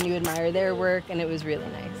work and you admire their work, and it was really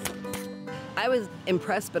nice. I was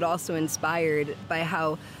impressed but also inspired by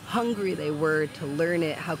how hungry they were to learn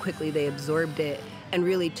it, how quickly they absorbed it, and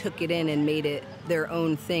really took it in and made it their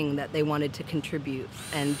own thing that they wanted to contribute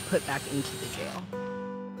and put back into the jail.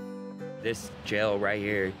 This jail right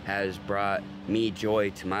here has brought me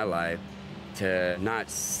joy to my life, to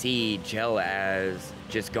not see jail as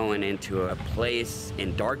just going into a place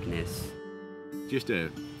in darkness. Just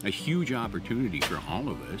a huge opportunity for all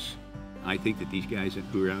of us I think that these guys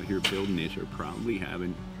who are out here building this are probably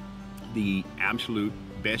having the absolute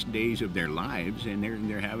best days of their lives, and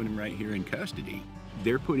they're having them right here in custody.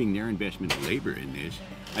 They're putting their investment of labor in this.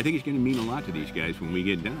 I think it's going to mean a lot to these guys when we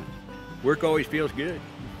get done. Work always feels good.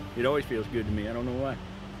 It always feels good to me. I don't know why.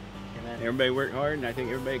 Everybody worked hard, and I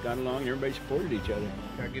think everybody got along, and everybody supported each other.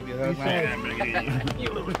 Can I give you a hug, man? You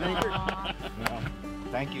little thinker. No.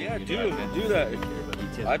 Thank you. Yeah, do that.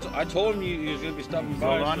 I told him he was going to be stopping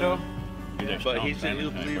by. Rolando? But he said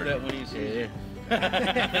he'll believe that when he sees it.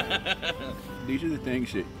 These are the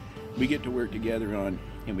things that we get to work together on,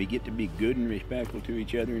 and we get to be good and respectful to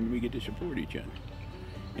each other, and we get to support each other.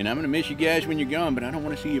 And I'm going to miss you guys when you're gone, but I don't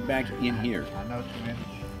want to see you back in here. I know what you mean.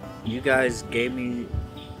 You guys gave me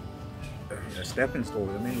a stepping stone.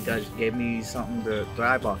 I mean, you guys gave me something to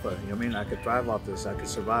thrive off of. I mean, I could thrive off this. I could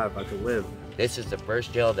survive. I could live. This is the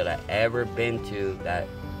first jail that I ever been to that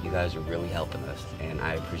you guys are really helping us, and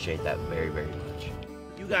I appreciate that very, very much.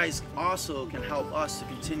 You guys also can help us to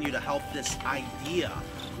continue to help this idea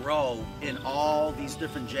grow in all these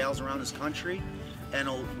different jails around this country, and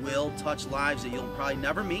it will touch lives that you'll probably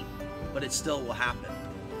never meet, but it still will happen.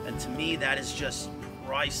 And to me, that is just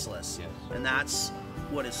priceless. Yes. And that's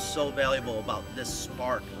what is so valuable about this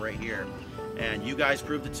spark right here. And you guys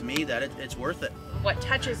proved it to me that it's worth it. What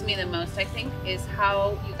touches me the most, I think, is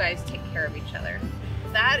how you guys take care of each other.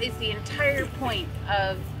 That is the entire point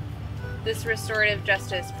of this restorative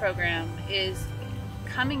justice program, is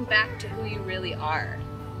coming back to who you really are.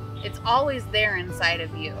 It's always there inside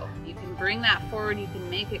of you. You can bring that forward, you can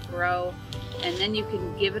make it grow, and then you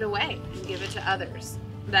can give it away and give it to others.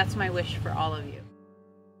 That's my wish for all of you.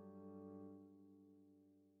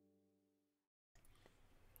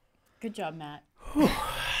 Good job, Matt.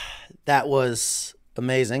 That was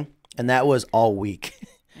amazing. And that was all week.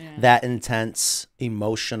 Yeah. That intense,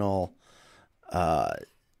 emotional, I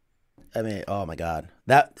mean, oh my God.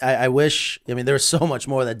 That I wish, I mean, there was so much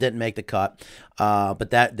more that didn't make the cut, but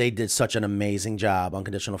that they did such an amazing job.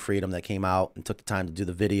 Unconditional Freedom, that came out and took the time to do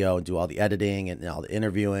the video and do all the editing and all the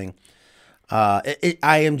interviewing. I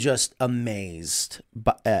am just amazed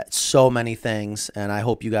at so many things, and I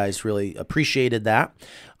hope you guys really appreciated that.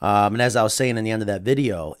 And as I was saying in the end of that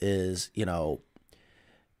video is, you know,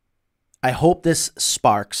 I hope this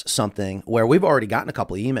sparks something where we've already gotten a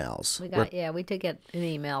couple of emails. We did get an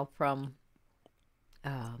email from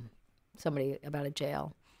somebody about a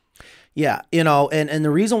jail. Yeah, you know, and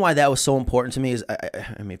the reason why that was so important to me is,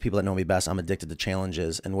 I mean, people that know me best, I'm addicted to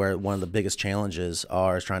challenges, and where one of the biggest challenges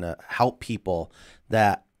is trying to help people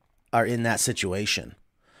that are in that situation.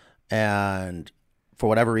 And for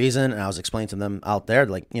whatever reason, and I was explaining to them out there,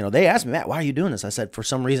 like, you know, they asked me, Matt, why are you doing this? I said, for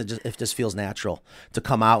some reason, if this feels natural to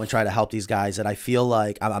come out and try to help these guys, that I feel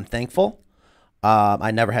like I'm thankful.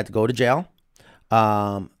 I never had to go to jail,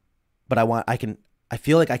 but I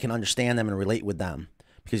feel like I can understand them and relate with them.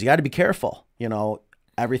 Because you got to be careful, you know,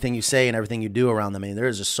 everything you say and everything you do around them. I mean,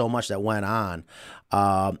 there's just so much that went on.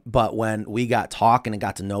 But when we got talking and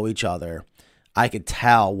got to know each other, I could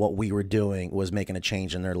tell what we were doing was making a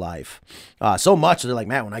change in their life. So much, they're like,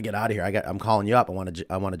 man, when I get out of here, I'm calling you up. I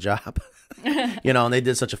want a job. You know, and they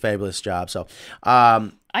did such a fabulous job. So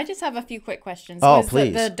I just have a few quick questions. Oh,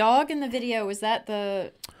 please. The dog in the video, was that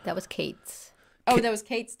That was Kate's. Oh, that was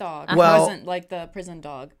Kate's dog. Well, it wasn't like the prison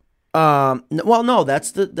dog. Well, no,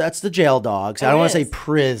 that's the jail dogs. Oh, I don't it want to say is?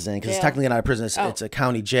 prison because it's Jail. technically not a prison. It's a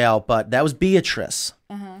county jail. But that was Beatrice,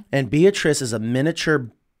 and Beatrice is a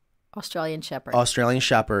miniature Australian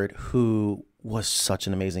Shepherd who was such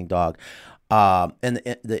an amazing dog. And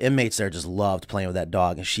the inmates there just loved playing with that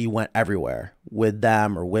dog, and she went everywhere with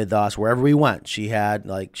them or with us, wherever we went. She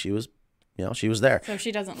was there. So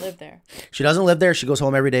she doesn't live there. She doesn't live there. She goes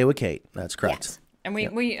home every day with Kate. That's correct. Yes. And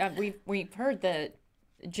we've heard that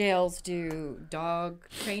jails do dog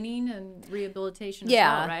training and rehabilitation as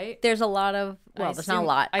well, right? There's a lot of, there's not a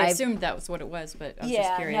lot. I assumed that was what it was, but I was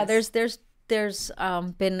just curious. No, there's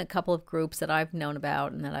been a couple of groups that I've known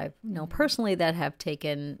about and that I've known personally that have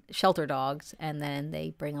taken shelter dogs, and then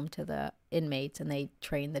they bring them to the inmates and they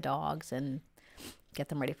train the dogs and get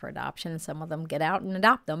them ready for adoption. And some of them get out and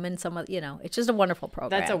adopt them, and some of, you know, it's just a wonderful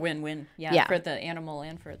program. That's a win-win. Yeah, for the animal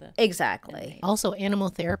and for the exactly. inmate. Also animal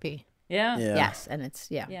therapy. Yeah. Yes, and it's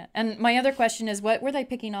Yeah. And my other question is, what were they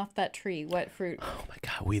picking off that tree? What fruit? Oh my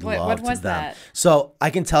God, we what loved was them. that? So I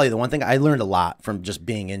can tell you the one thing, I learned a lot from just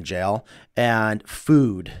being in jail, and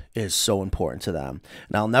food is so important to them.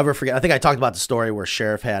 And I'll never forget, I think I talked about the story where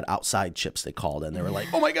Sheriff had outside chips they called, and they were like,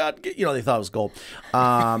 oh my God, you know, they thought it was gold.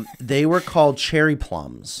 They were called cherry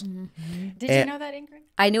plums. Mm-hmm. Did you know that, Ingrid?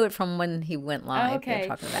 I knew it from when he went live. Oh, okay.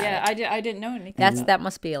 Talking about yeah, it. I didn't know anything. That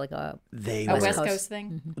must be like a West Coast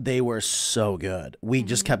thing. They were were so good. We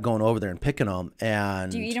just kept going over there and picking them.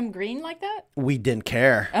 And do you eat them green like that? We didn't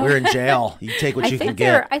care. We were in jail. You take what you can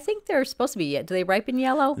get. I think they're supposed to be. Do they ripen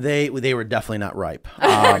yellow? They were definitely not ripe.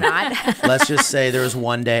 Not. Let's just say there was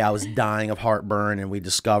one day I was dying of heartburn, and we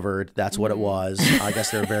discovered that's what it was. I guess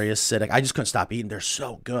they're very acidic. I just couldn't stop eating. They're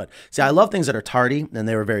so good. See, I love things that are tardy, and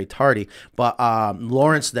they were very tardy. But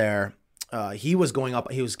Lawrence there. He was going up.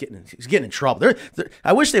 He was getting in trouble.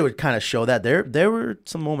 I wish they would kind of show that. There were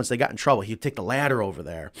some moments they got in trouble. He'd take the ladder over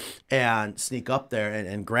there and sneak up there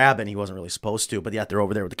and grab it. And he wasn't really supposed to, but yet they're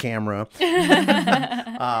over there with the camera.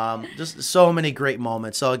 Just so many great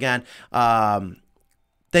moments. So again,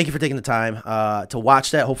 thank you for taking the time to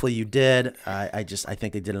watch that. Hopefully you did. I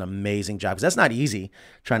think they did an amazing job, because that's not easy,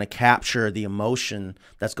 trying to capture the emotion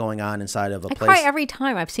that's going on inside of a place. I cry every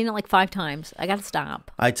time. I've seen it like 5 times. I got to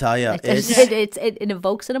stop. I tell you, it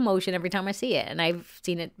evokes an emotion every time I see it, and I've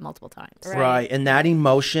seen it multiple times. Right, and that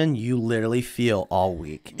emotion you literally feel all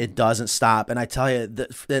week. It doesn't stop. And I tell you,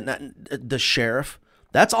 the sheriff,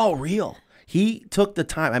 that's all real. He took the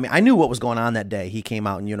time. I mean, I knew what was going on that day. He came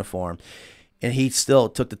out in uniform. And he still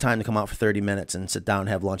took the time to come out for 30 minutes and sit down and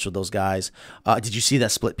have lunch with those guys. Did you see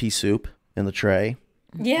that split pea soup in the tray?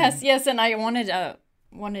 Yes, and I wanted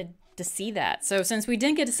to see that. So since we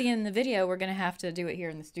didn't get to see it in the video, we're going to have to do it here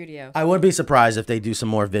in the studio. I wouldn't be surprised if they do some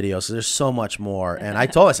more videos. So there's so much more. And I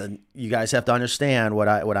said, you guys have to understand what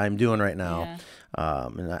I'm doing right now. Yeah.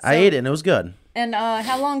 And I ate it, and it was good. And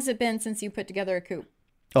how long's it been since you put together a coop?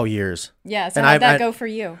 Oh, years. Yeah, so how'd that go for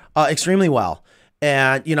you? Extremely well.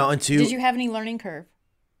 And, did you have any learning curve?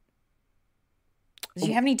 Did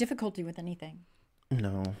you have any difficulty with anything?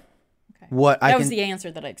 No. Okay. That was the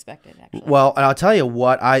answer that I expected, actually. Well, and I'll tell you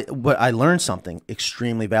what I learned something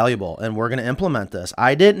extremely valuable, and we're going to implement this.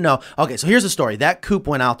 I didn't know. Okay, so here's the story. That coop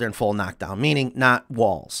went out there in full knockdown, meaning not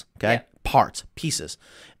walls, okay? Yeah. Parts, pieces.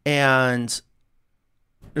 And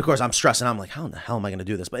of course, I'm stressing. I'm like, how in the hell am I going to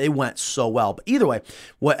do this? But it went so well. But either way,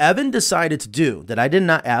 what Evan decided to do that I did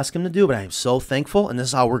not ask him to do, but I am so thankful, and this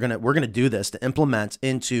is how we're gonna do this to implement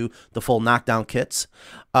into the full knockdown kits,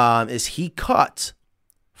 is he cut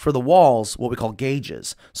for the walls what we call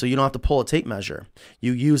gauges, so you don't have to pull a tape measure.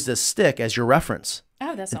 You use this stick as your reference.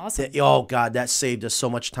 Oh, that's awesome. Oh, God, that saved us so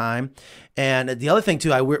much time. And the other thing,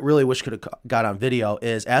 too, I really wish could have got on video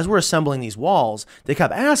is as we're assembling these walls, they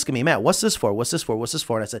kept asking me, Matt, what's this for? What's this for? What's this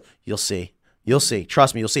for? And I said, you'll see. You'll see.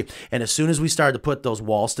 Trust me, you'll see. And as soon as we started to put those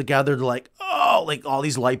walls together, they're like, oh, like all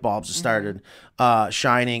these light bulbs started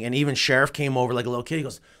shining. And even Sheriff came over like a little kid. He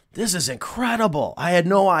goes, this is incredible. I had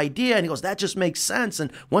no idea. And he goes, that just makes sense.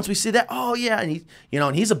 And once we see that, oh, yeah. And he,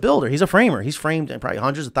 and he's a builder. He's a framer. He's framed in probably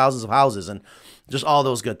hundreds of thousands of houses and just all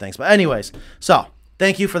those good things. But anyways, so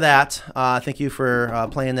thank you for that. Thank you for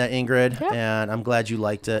playing that, Ingrid. Yeah. And I'm glad you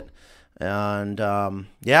liked it. And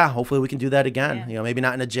hopefully we can do that again. Yeah. Maybe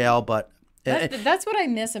not in a jail, but that's what I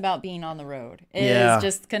miss about being on the road is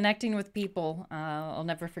just connecting with people. I'll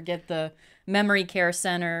never forget the memory care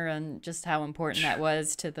center and just how important that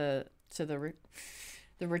was to the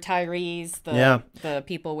retirees, the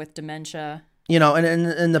people with dementia.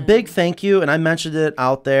 And the big thank you, and I mentioned it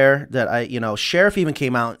out there that Sheriff even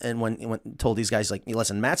came out and when told these guys, like,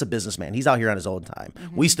 listen, Matt's a businessman. He's out here on his own time.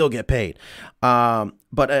 Mm-hmm. We still get paid.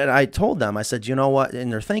 But I told them, I said, you know what?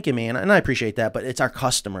 And they're thanking me, and I appreciate that, but it's our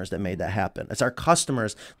customers that made that happen. It's our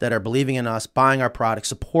customers that are believing in us, buying our products,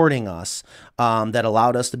 supporting us, that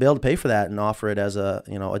allowed us to be able to pay for that and offer it as a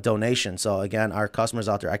donation. So again, our customers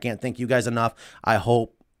out there, I can't thank you guys enough. I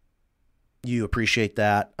hope you appreciate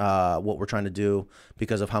that, what we're trying to do,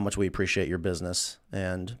 because of how much we appreciate your business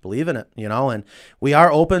and believe in it, and we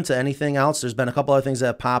are open to anything else. There's been a couple other things that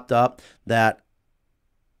have popped up that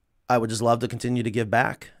I would just love to continue to give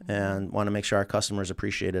back and want to make sure our customers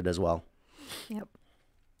appreciate it as well. Yep.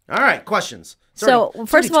 All right, questions. So,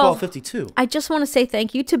 first of all, 12:52. I just want to say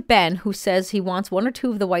thank you to Ben, who says he wants 1 or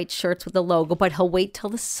 2 of the white shirts with the logo, but he'll wait till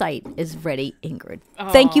the site is ready, Ingrid.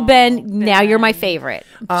 Thank you, Ben. Now you're my favorite.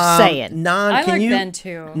 Just saying. I like Ben,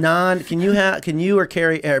 too. Can you or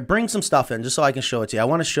Carrie bring some stuff in just so I can show it to you? I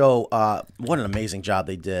want to show what an amazing job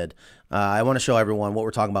they did. I want to show everyone what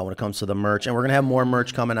we're talking about when it comes to the merch, and we're going to have more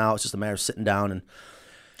merch coming out. It's just a matter of sitting down and...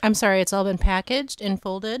 I'm sorry, it's all been packaged and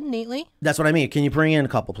folded neatly? That's what I mean. Can you bring in a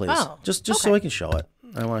couple, please? Oh, just okay. So we can show it.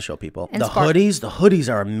 I want to show people. And the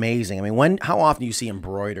hoodies are amazing. I mean, how often do you see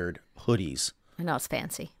embroidered hoodies? I know it's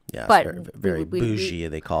fancy. Yeah, but it's very bougie,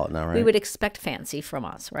 they call it now, right? We would expect fancy from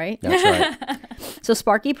us, right? That's right. So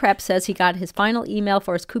Sparky Prep says he got his final email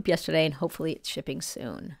for his coop yesterday, and hopefully it's shipping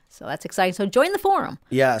soon. So that's exciting. So join the forum.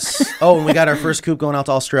 Yes. Oh, and we got our first coop going out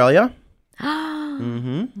to Australia.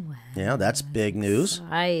 Mm-hmm. Yeah, that's big news.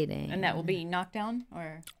 Exciting. And that will be knocked down,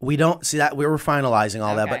 or We don't see that. We were finalizing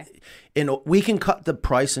all that, Okay. but we can cut the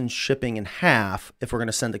price and shipping in half if we're going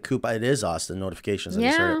to send the coupon. It is us, the notifications.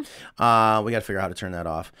 That we got to figure out how to turn that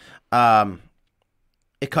off.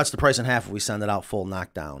 It cuts the price in half if we send it out full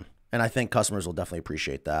knockdown. And I think customers will definitely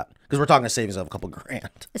appreciate that because we're talking a savings of a couple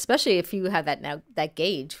grand. Especially if you have that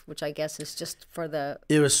gauge, which I guess is just for the.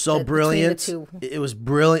 It was so brilliant. It was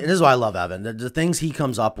brilliant. This is why I love Evan. The things he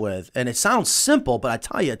comes up with, and it sounds simple, but I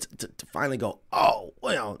tell you, to finally go, oh,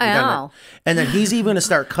 well, I know. and then he's even going to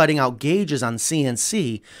start cutting out gauges on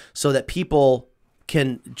CNC so that people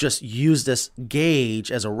can just use this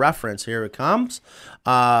gauge as a reference. Here it comes.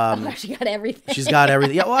 She got everything. She's got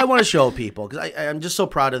everything. Yeah, well, I want to show people because I'm just so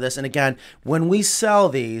proud of this. And again, when we sell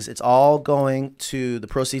these, it's all going to, the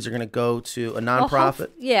proceeds are going to go to a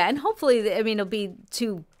nonprofit. And hopefully, I mean, it'll be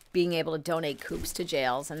to being able to donate coops to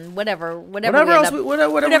jails and whatever we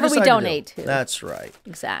donate to. That's right.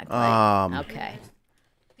 Exactly. Okay.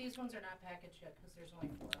 These ones are not packaged yet because there's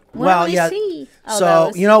only 4. Well, yeah.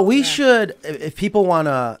 So, we should, if people want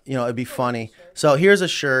to, it'd be funny. So here's a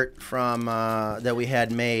shirt from that we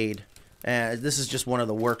had made. And this is just one of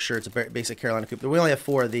the work shirts, a basic Carolina Coupe. We only have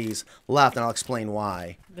 4 of these left, and I'll explain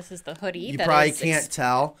why. This is the hoodie. You probably can't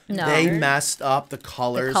tell. No. They messed up the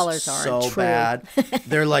colors. The colors aren't so true. bad.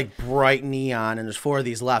 They're like bright neon, and there's 4 of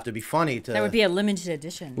these left. It'd be funny to. That would be a limited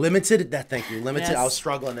edition. Thank you. Limited. Yes. I was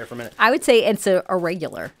struggling there for a minute. I would say it's a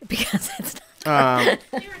regular because it's not.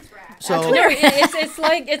 So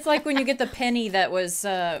it's like when you get the penny that was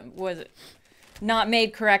not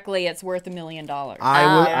made correctly, it's worth $1 million.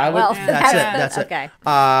 I would. well, That's it. okay.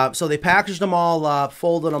 So they packaged them all up,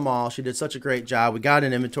 folded them all. She did such a great job. We got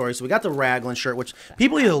an inventory. So we got the Raglan shirt, which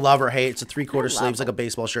people either love or hate. It's a 3/4 sleeves, like a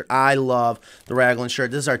baseball shirt. I love the Raglan shirt.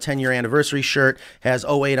 This is our 10-year anniversary shirt. Has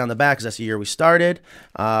 08 on the back because that's the year we started.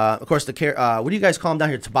 Of course, what do you guys call them down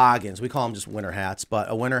here? Toboggans. We call them just winter hats, but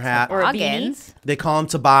a winter hat. Or a beanie. They call them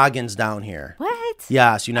toboggans down here. What?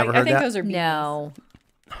 Yes, you never heard I think that? those are beanies. No.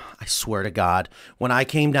 I swear to God, when I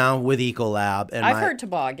came down with Ecolab, and I've heard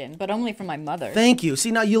toboggan, but only from my mother. Thank you.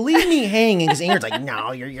 See, now you leave me hanging because Ingrid's like,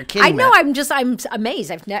 no, you're kidding. I know. Matt. I'm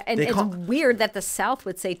amazed. It's weird that the South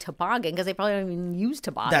would say toboggan because they probably don't even use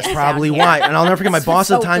toboggan. That's probably why. And I'll never forget my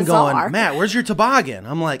boss at the time bizarre. going, Matt, where's your toboggan?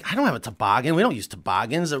 I'm like, I don't have a toboggan. We don't use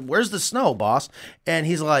toboggans. Where's the snow, boss? And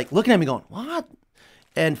he's like, looking at me going, what?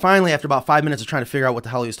 And finally, after about 5 minutes of trying to figure out what the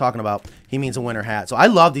hell he was talking about, he means a winter hat. So I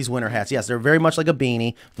love these winter hats. Yes, they're very much like a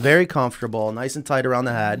beanie, very comfortable, nice and tight around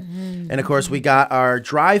the head. And of course, we got our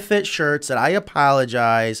dry fit shirts that I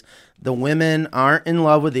apologize. The women aren't in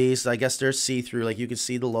love with these. I guess they're see-through. Like you can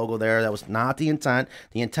see the logo there. That was not the intent.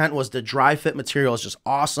 The intent was the dry fit material is just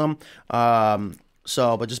awesome. But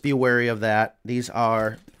just be wary of that. These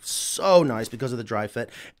are so nice because of the dry fit.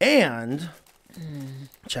 And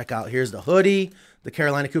check out, here's the hoodie. The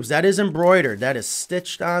Carolina Coupes, that is embroidered. That is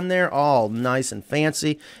stitched on there, all nice and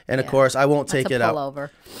fancy. And of course, I won't take it out.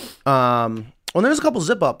 Well, there's a couple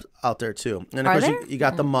zip ups out there too. And of course, you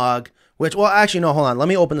got the mug, which, well, actually, no, hold on. Let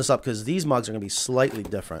me open this up because these mugs are going to be slightly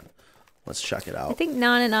different. Let's check it out. I think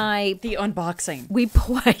Nan and I. The unboxing. We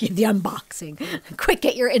play the unboxing. Quick,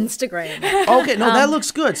 get your Instagram. Okay, no, that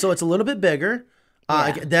looks good. So it's a little bit bigger.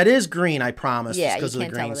 That is green, I promise. Yeah, because of the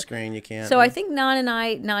can't green tell screen, you can't. So I think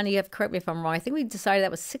Nan, you have to correct me if I'm wrong. I think we decided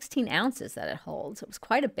that was 16 ounces that it holds. It was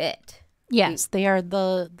quite a bit. Yes, they are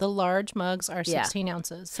the large mugs are 16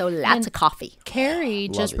 ounces. So lots of coffee. Carrie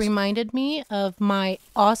just reminded me of my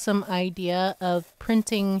awesome idea of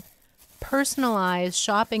printing personalized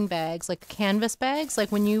shopping bags, like canvas bags.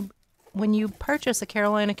 Like when you purchase a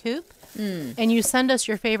Carolina Coupe and you send us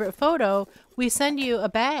your favorite photo, we send you a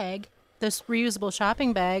bag, this reusable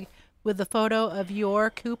shopping bag with the photo of your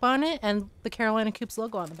coupe on it and the Carolina Coupe's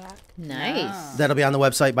logo on the back. Nice. That'll be on the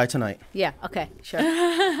website by tonight. Yeah, okay, sure.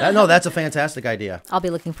 No, that's a fantastic idea. I'll be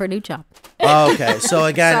looking for a new job. Okay, so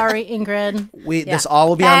again. Sorry, Ingrid. This all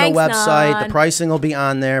will be on the website. Nan. The pricing will be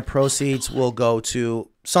on there. Proceeds will go to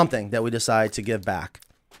something that we decide to give back.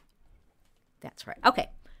 That's right. Okay.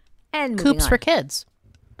 And Coupes for kids.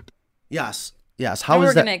 Yes. Yes. How is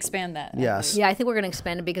we're going to expand that. Yes. Yeah, I think we're going to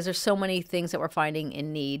expand it because there's so many things that we're finding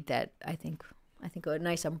in need that I think a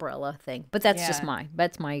nice umbrella thing. But that's just mine.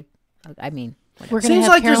 That's my. I mean, we're going to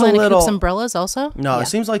have Carolina Coupe's umbrellas also. No, it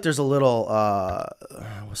seems like there's a little.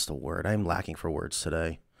 What's the word? I'm lacking for words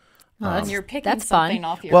today. And you're picking something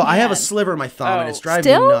off your. Well, hand. I have a sliver in my thumb, and it's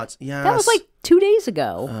driving me nuts. Yes. That was like 2 days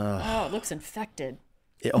ago. It looks infected.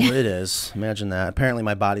 It is. Imagine that. Apparently,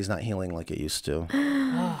 my body's not healing like it used to.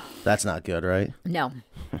 That's not good, right? No,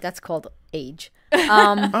 that's called age.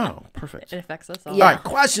 Oh, perfect. It affects us all. All right,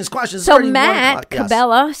 questions. It's So already 1 Matt o'clock. Yes.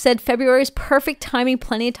 Cabela said February is perfect timing,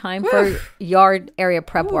 plenty of time for yard area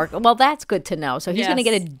prep work. Well, that's good to know. So he's going to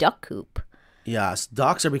get a duck coop. Yes,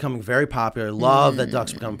 ducks are becoming very popular. Love that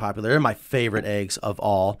ducks are becoming popular. They're my favorite eggs of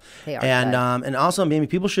all. They are and also, maybe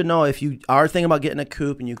people should know, if you are thinking about getting a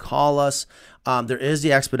coop and you call us, there is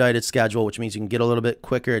the expedited schedule, which means you can get a little bit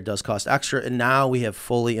quicker. It does cost extra, and now we have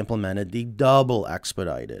fully implemented the double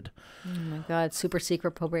expedited. Oh my God, super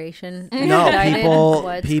secret probation.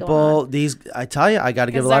 No, people, these, I tell you, I got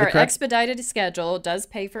to give a lot of our credit. expedited schedule does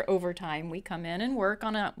pay for overtime. We come in and work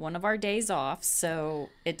on one of our days off, so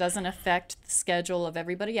it doesn't affect the schedule of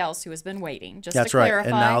everybody else who has been waiting. Just That's to right. clarify.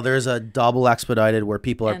 And now there's a double expedited where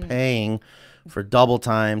people are paying for double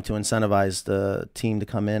time to incentivize the team to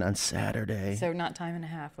come in on Saturday. So not time and a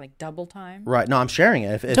half, like double time. Right. No, I'm sharing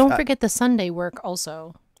it. Don't forget the Sunday work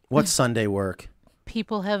also. What's Sunday work?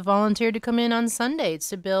 People have volunteered to come in on Sundays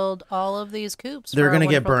to build all of these coops. They're going to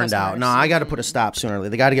get burned out. No, I got to put a stop sooner or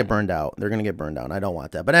later. They got to get burned out. They're going to get burned out. And I don't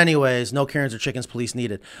want that. But anyways, no Karens or chickens police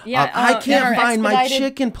needed. Yeah, I can't find my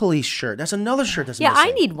chicken police shirt. That's another shirt that's missing.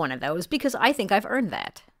 I need one of those because I think I've earned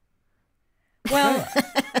that. Well,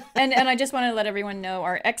 and I just want to let everyone know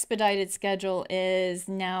our expedited schedule is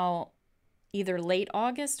now either late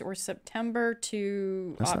August or September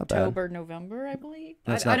to October, November, I believe.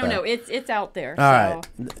 I don't know. It's out there. All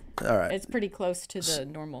right. It's pretty close to the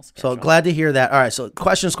normal schedule. So glad to hear that. All right. So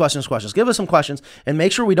questions. Give us some questions, and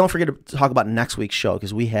make sure we don't forget to talk about next week's show,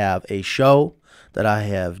 because we have a show that I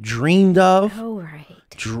have dreamed of. Oh, right.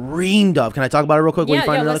 Dreamed of. Can I talk about it real quick? Yeah,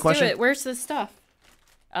 another let's question? do it. Where's the stuff?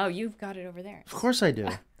 Oh, you've got it over there. Of course I do.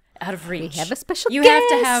 Out of reach. We have a special You guest.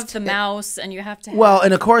 have to have the mouse, and you have to have... Well,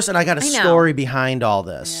 and of course, and I got a I know. story behind all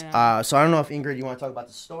this. Yeah. So I don't know if, Ingrid, you want to talk about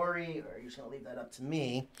the story, or you're just going to leave that up to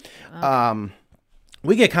me.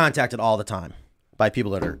 We get contacted all the time by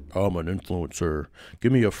people that are, I'm an influencer.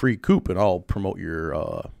 Give me a free coop and I'll promote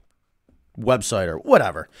your website or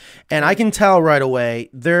whatever. And I can tell right away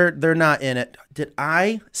they're not in it. Did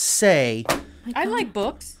I say... I like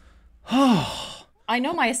books. I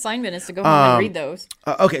know my assignment is to go home and read those.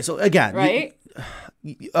 Okay, so again, right?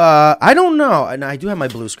 I don't know, and I do have my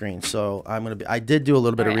blue screen, so I did do a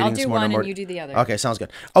little bit of reading I'll this do morning. one and you do the other. Okay, sounds good.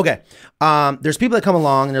 Okay, there's people that come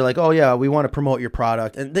along and they're like, oh yeah, we want to promote your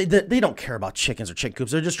product, and they don't care about chickens or chicken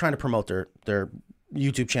coops. They're just trying to promote their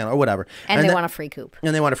YouTube channel or whatever. And they want a free coop.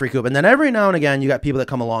 And they want a free coop. And then every now and again, you got people that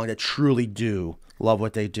come along that truly do love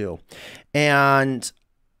what they do. And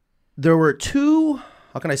there were two,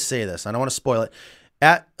 how can I say this? I don't want to spoil it.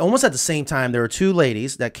 Almost at the same time, there were two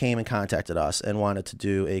ladies that came and contacted us and wanted to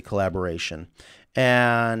do a collaboration.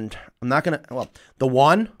 And I'm not going to, the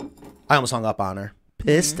one, I almost hung up on her.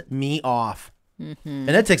 Pissed me off. And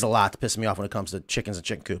it takes a lot to piss me off when it comes to chickens and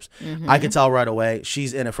chicken coops. I could tell right away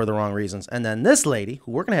she's in it for the wrong reasons. And then this lady,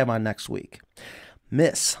 who we're going to have on next week,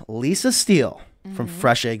 Miss Lisa Steele from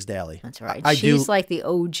Fresh Eggs Daily. That's right. She's like the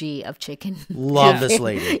OG of chicken. Love this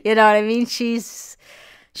lady. You know what I mean?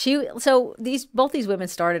 So both these women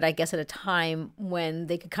started, I guess, at a time when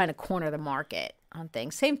they could kind of corner the market on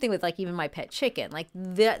things. Same thing with like even My Pet Chicken. Like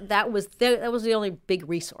that was the only big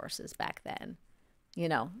resources back then. You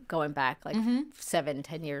know, going back like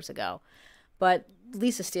 7-10 years ago. But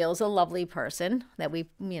Lisa Steele is a lovely person that we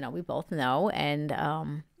both know,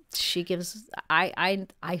 and she gives. I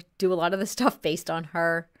do a lot of the stuff based on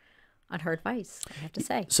her advice, I have to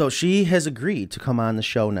say. So she has agreed to come on the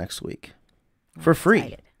show next week for free.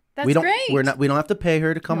 Excited. That's great. We don't have to pay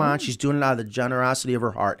her to come on. She's doing it out of the generosity of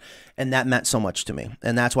her heart, and that meant so much to me.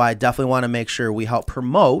 And that's why I definitely want to make sure we help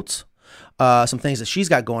promote some things that she's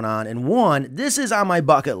got going on. And one, this is on my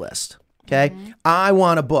bucket list. Okay, I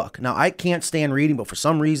want a book. Now, I can't stand reading, but for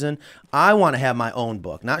some reason, I want to have my own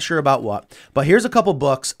book. Not sure about what, but here's a couple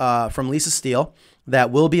books from Lisa Steele that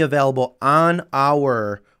will be available on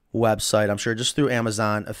our website, I'm sure, just through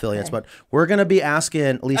Amazon affiliates. But we're going to be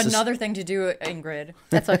asking Lisa. Another thing to do, Ingrid.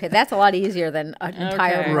 That's okay. That's a lot easier than an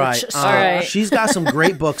entire right. Right. She's got some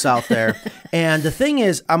great books out there. And the thing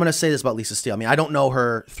is, I'm going to say this about Lisa Steele. I mean, I don't know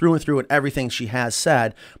her through and through and everything she has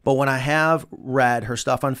said, but when I have read her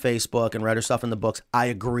stuff on Facebook and read her stuff in the books, I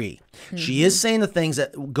agree. She is saying the things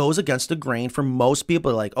that goes against the grain for most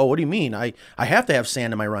people. Like, oh, what do you mean? I have to have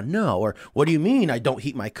sand in my run? No. Or what do you mean I don't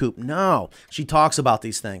heat my coop? No. She talks about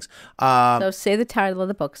these things. So say the title of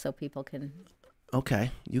the book so people can. Okay,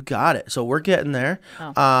 you got it. So we're getting there.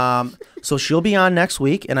 So she'll be on next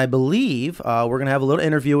week, and I believe we're going to have a little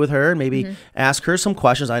interview with her and maybe ask her some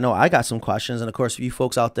questions. I know I got some questions, and of course, for you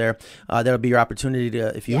folks out there, that'll be your opportunity to,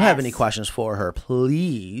 if you have any questions for her,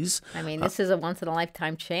 please. I mean, this is a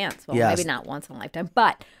once-in-a-lifetime chance. Well, Yes. maybe not once in a lifetime,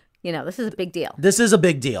 but this is a big deal. This is a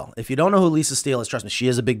big deal. If you don't know who Lisa Steele is, trust me, she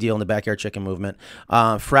is a big deal in the backyard chicken movement.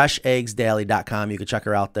 FreshEggsDaily.com. You can check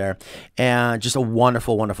her out there. And just a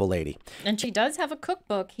wonderful, wonderful lady. And she does have a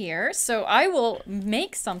cookbook here, so I will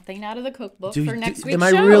make something out of the cookbook for next week's show.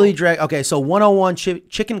 Am I really Okay, so 101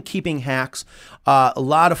 chicken keeping hacks. A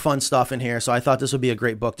lot of fun stuff in here, so I thought this would be a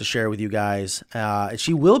great book to share with you guys.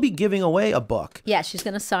 She will be giving away a book. Yeah, she's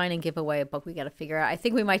going to sign and give away a book. We got to figure out. I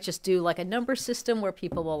think we might just do like a number system where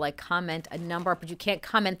people will like comment a number, but you can't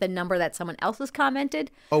comment the number that someone else has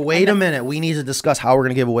commented. Oh, wait a minute. We need to discuss how we're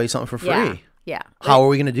going to give away something for free. Yeah. How are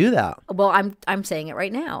we going to do that? Well, I'm saying it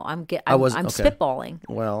right now. I'm spitballing.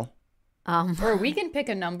 Well, or we can pick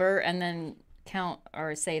a number and then count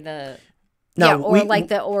or say the. No,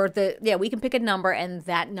 we can pick a number and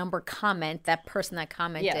that number that person that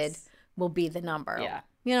commented will be the number. Yeah.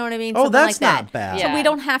 You know what I mean? Oh, Something that's like not bad. So we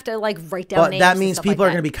don't have to like write down names. But that means and people like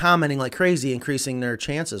are going to be commenting like crazy, increasing their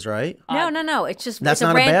chances, right? No. It's just that's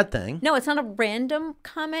not a bad thing. No, it's not a random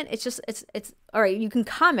comment. It's just it's all right. You can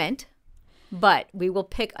comment, but we will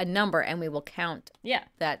pick a number and we will count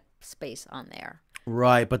that space on there.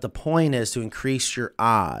 Right, but the point is to increase your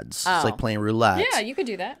odds. It's like playing roulette. Yeah, you could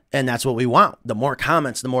do that. And that's what we want. The more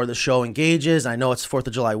comments, the more the show engages. I know it's 4th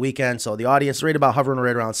of July weekend, so the audience is right about hovering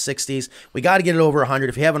right around 60s. We got to get it over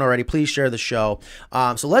 100. If you haven't already, please share the show.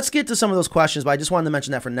 So let's get to some of those questions, but I just wanted to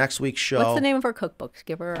mention that for next week's show. What's the name of our cookbook?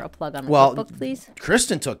 Give her a plug on the cookbook, please.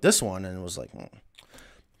 Kristen took this one and was like,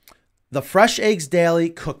 The Fresh Eggs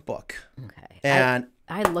Daily Cookbook. Okay. And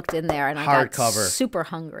I looked in there and I got super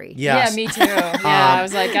hungry. Yes. Yeah, me too. Yeah, I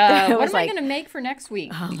was like, what am I going to make for next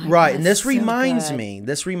week? Right, and this reminds me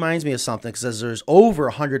of something because there's over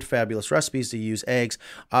 100 fabulous recipes to use eggs.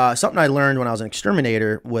 Something I learned when I was an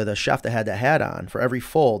exterminator with a chef that had that hat on. For every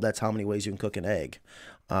fold, that's how many ways you can cook an egg.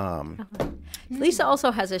 Lisa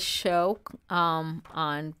also has a show on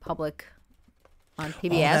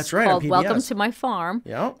PBS that's right, called on PBS. Welcome to My Farm.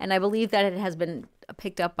 Yeah. And I believe that it has been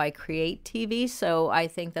picked up by Create TV, so I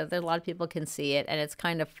think that a lot of people can see it, and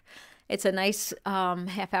it's a nice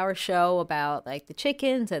half-hour show about like the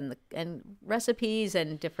chickens and recipes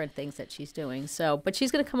and different things that she's doing. So, but she's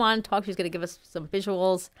going to come on and talk. She's going to give us some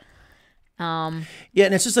visuals. Yeah,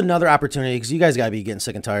 and it's just another opportunity because you guys got to be getting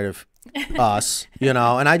sick and tired of us, And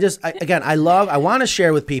I want to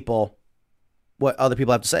share with people what other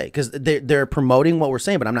people have to say because they're promoting what we're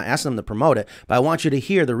saying, but I'm not asking them to promote it. But I want you to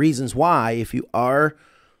hear the reasons why, if you are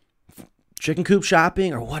chicken coop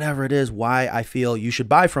shopping or whatever it is, why I feel you should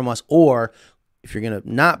buy from us, or if you're going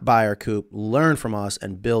to not buy our coop, learn from us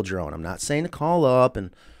and build your own. I'm not saying to call up and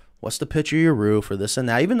what's the pitch of your roof or this and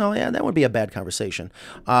that, even though, that would be a bad conversation.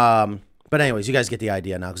 But anyways, you guys get the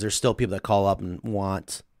idea now because there's still people that call up and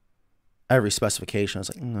want every specification. I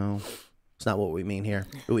was like, no. It's not what we mean here.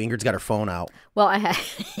 Ooh, Ingrid's got her phone out. Well, I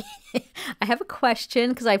have a question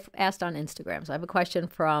because I've asked on Instagram. So I have a question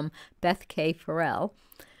from Beth K. Farrell.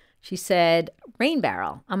 She said, rain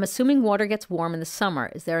barrel. I'm assuming water gets warm in the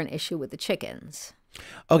summer. Is there an issue with the chickens?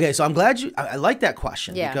 Okay, so I'm glad I like that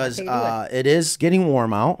question because it is getting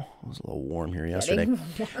warm out. It was a little warm here yesterday.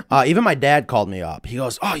 Even my dad called me up. He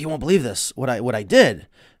goes, "Oh, you won't believe this. What I did." And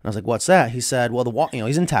I was like, "What's that?" He said, "Well,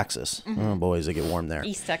 he's in Texas. Mm-hmm. Oh, boys, they get warm there.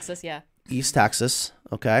 East Texas, yeah. East Texas,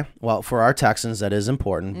 okay. Well, for our Texans, that is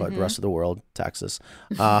important, but the rest of the world, Texas.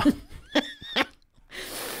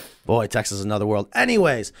 Boy, Texas is another world.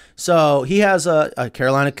 Anyways, so he has a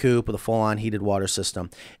Carolina coop with a full-on heated water system,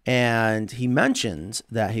 and he mentions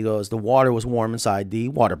that he goes, the water was warm inside the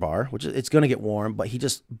water bar, which it's going to get warm, but he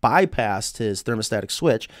just bypassed his thermostatic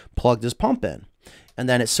switch, plugged his pump in, and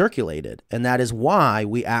then it circulated. And that is why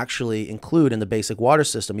we actually include in the basic water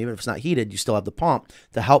system, even if it's not heated, you still have the pump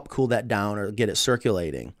to help cool that down or get it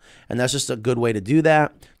circulating. And that's just a good way to do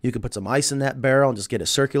that. You could put some ice in that barrel and just get it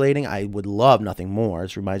circulating. I would love nothing more.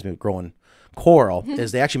 This reminds me of growing coral,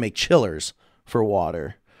 is they actually make chillers for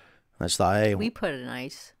water. I just thought, hey. We put it in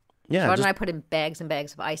ice. Yeah. Sean and I put in bags and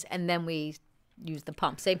bags of ice, and then we used the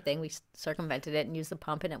pump. Same thing. We circumvented it and used the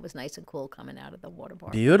pump, and it was nice and cool coming out of the water bar.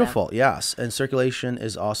 Beautiful, yes. And circulation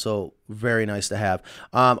is also very nice to have.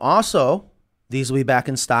 Also, these will be back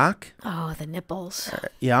in stock. Oh, the nipples.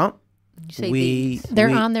 Yeah. They're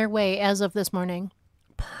on their way as of this morning.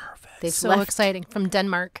 Perfect. They've so exciting. From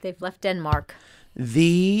Denmark. They've left Denmark.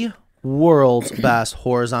 The world's best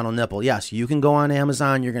horizontal nipple. Yes, you can go on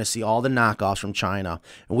Amazon. You're going to see all the knockoffs from China.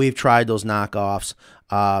 And we've tried those knockoffs.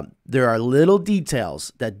 There are little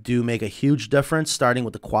details that do make a huge difference, starting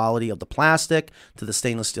with the quality of the plastic to the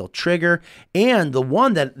stainless steel trigger. And the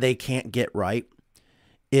one that they can't get right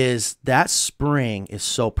is that spring is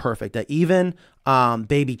so perfect that even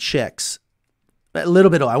baby chicks A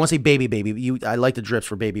little bit. I want to say baby. I like the drips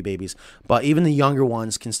for babies, but even the younger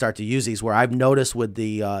ones can start to use these. Where I've noticed with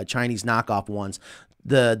the Chinese knockoff ones,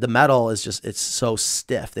 the metal is just it's so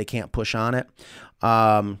stiff they can't push on it.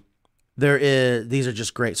 These are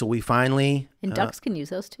just great. So we finally and ducks can use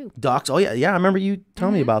those too. Ducks, oh yeah, I remember you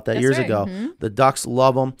telling me about that years ago. The ducks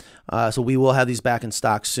love them. So we will have these back in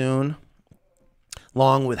stock soon.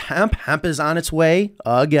 Along with hemp. Hemp is on its way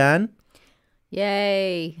again.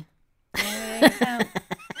 Yay.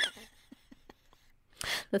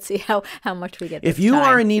 Let's see how much we get. If you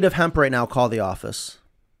are in need of hemp right now, call the office.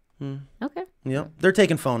 Okay. Yep, they're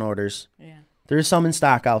taking phone orders. Yeah, there's some in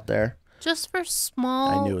stock out there. Just for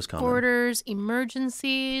small orders,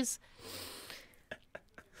 emergencies.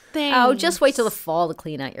 Things. Oh, just wait till the fall to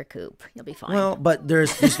clean out your coop. You'll be fine. Well, but you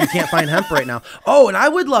can't find hemp right now. Oh, and I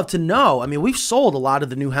would love to know. I mean, we've sold a lot of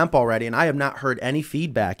the new hemp already, and I have not heard any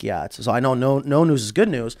feedback yet. So I know no news is good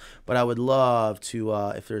news, but I would love to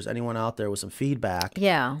if there's anyone out there with some feedback.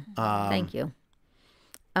 Yeah. Thank you.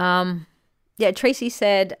 Yeah, Tracy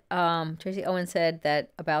Owen said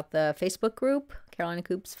that about the Facebook group, Carolina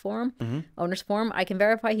Coops Forum, Owners Forum. I can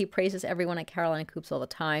verify he praises everyone at Carolina Coops all the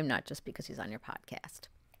time, not just because he's on your podcast.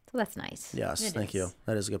 So that's nice. Yes, thank you.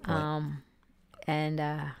 That is a good point. And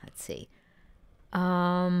let's see.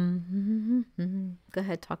 Go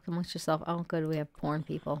ahead, talk amongst yourself. Oh, good, we have porn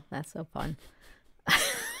people. That's so fun.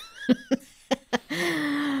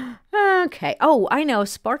 Okay. Oh, I know.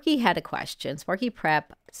 Sparky had a question. Sparky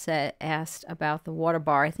Prep asked about the water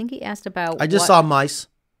bar. I think he asked about. I just saw mice.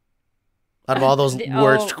 Out of all those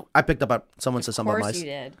words, I picked up. Someone said something about mice. Of course you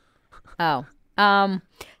did.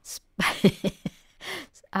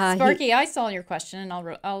 Sparky, I saw your question, and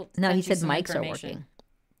I'll no, he said mics are working.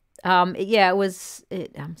 Yeah, it was.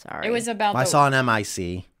 I'm sorry. It was about. I saw an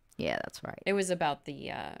MIC. Yeah, that's right. It was about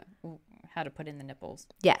the how to put in the nipples.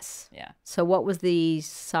 Yes. Yeah. So what was the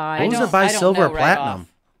size? What was it by silver or platinum?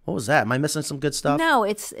 What was that? Am I missing some good stuff? No,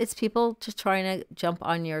 it's people just trying to jump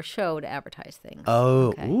on your show to advertise things. Oh,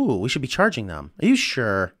 okay. Ooh, we should be charging them. Are you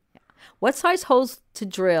sure? Yeah. What size holes to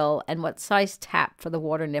drill and what size tap for the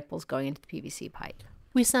water nipples going into the PVC pipe?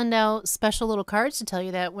 We send out special little cards to tell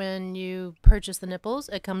you that when you purchase the nipples,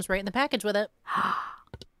 it comes right in the package with it.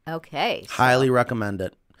 Okay. Highly recommend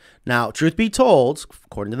it. Now, truth be told,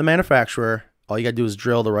 according to the manufacturer, all you got to do is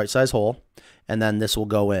drill the right size hole, and then this will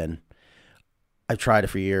go in. I've tried it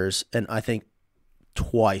for years, and I think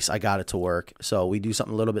twice I got it to work. So we do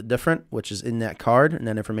something a little bit different, which is in that card and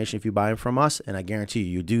that information if you buy them from us, and I guarantee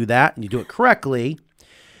you do that, and you do it correctly,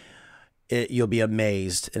 you'll be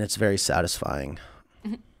amazed, and it's very satisfying.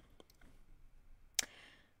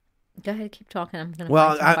 Go ahead, keep talking. I'm going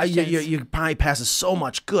to you probably passes so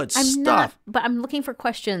much good stuff. But I'm looking for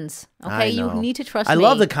questions. Okay, you need to trust me. I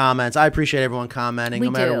love the comments. I appreciate everyone commenting, no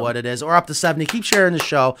matter what it is. Or up to 70. Keep sharing the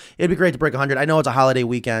show. It'd be great to break 100. I know it's a holiday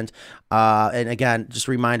weekend. And again, just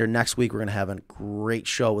a reminder, next week we're going to have a great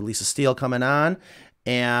show with Lisa Steele coming on.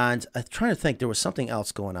 And I'm trying to think, there was something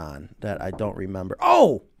else going on that I don't remember.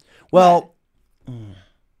 Oh, well,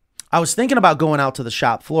 I was thinking about going out to the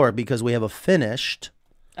shop floor because we have a finished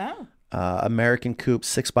American Coop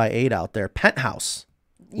 6x8 out there, penthouse.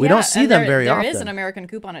 We don't see them very often. There is an American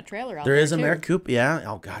Coop on a trailer out there. There is an American Coop, yeah.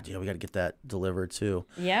 Oh God, yeah, we got to get that delivered too.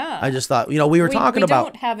 Yeah. I just thought, we were talking about. We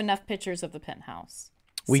don't have enough pictures of the penthouse.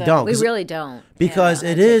 We don't. We really don't. Because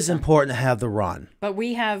it is important to have the run. But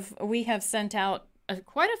we have sent out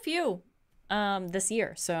quite a few this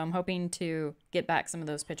year, so I'm hoping to get back some of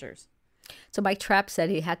those pictures. So Mike Trapp said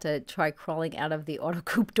he had to try crawling out of the auto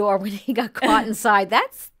coupe door when he got caught inside. That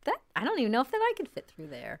I don't even know if that I could fit through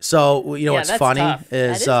there. So what's funny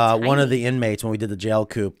is one of the inmates when we did the jail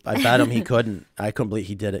coupe, I bet him he couldn't. I couldn't believe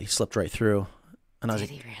he did it. He slipped right through. And I was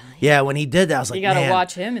like, really? Yeah, when he did that, I was like, you got to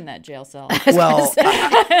watch him in that jail cell. Well,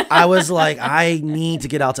 I was like, I need to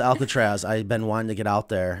get out to Alcatraz. I've been wanting to get out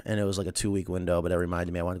there, and it was like a 2-week window, but it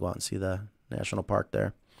reminded me I wanted to go out and see the national park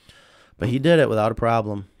there. But he did it without a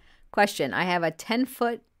problem. Question: I have a 10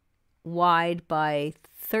 wide by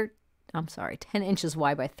 10 inches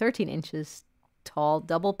wide by 13 inches tall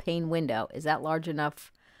double pane window. Is that large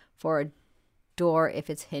enough for a door if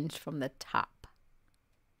it's hinged from the top?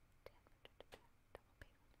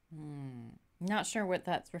 Not sure what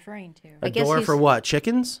that's referring to. A door for what?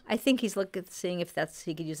 Chickens? I think he's seeing if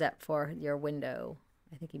he could use that for your window.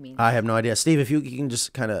 I think he means. I have no idea. Steve, if you can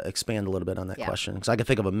just kind of expand a little bit on that question, because I can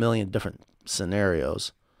think of a million different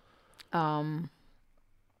scenarios.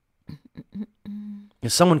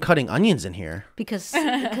 Is someone cutting onions in here? Because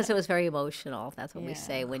it was very emotional. That's what we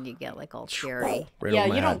say when you get like all cheery. Yeah,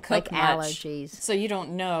 you don't cook like allergies, so you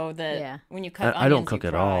don't know that when you cut onions, I don't cook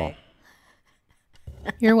at all.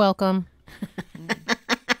 You're welcome.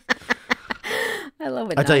 I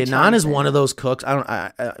love it. I tell you, Nan is one of those cooks.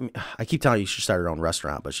 I keep telling you she should start her own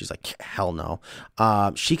restaurant, but she's like, hell no.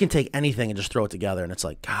 She can take anything and just throw it together, and it's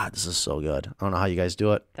like, God, this is so good. I don't know how you guys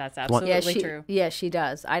do it. That's absolutely true. Yeah, she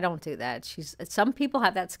does. I don't do that. Some people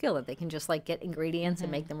have that skill that they can just like get ingredients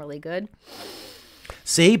and make them really good.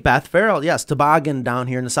 See, Beth Farrell, yes, toboggan down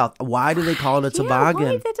here in the South. Why do they call it a toboggan?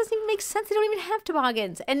 Why? That doesn't even make sense. They don't even have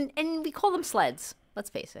toboggans, and we call them sleds.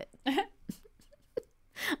 Let's face it.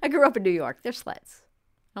 I grew up in New York. They're sleds.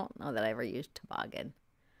 I don't know that I ever used toboggan.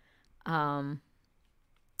 What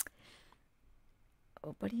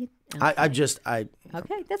do you? Okay.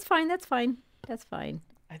 Okay, that's fine. That's fine. That's fine.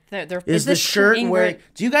 Is the shirt wearing?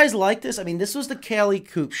 Do you guys like this? I mean, this was the Callie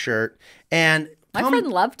Coop shirt, and my friend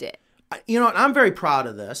loved it. You know what? I'm very proud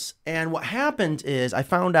of this. And what happened is I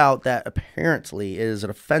found out that apparently it is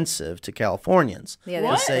offensive to Californians. Yeah,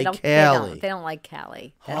 they say Callie. They don't like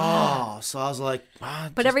Callie. Oh, so I was like,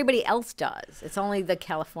 but everybody else does. It's only the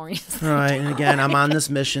Californians. Right. And again, I'm on this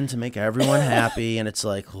mission to make everyone happy. And it's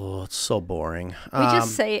like, oh, it's so boring. We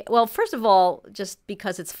just say, well, first of all, just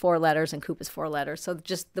because it's 4 letters and Coop is 4 letters. So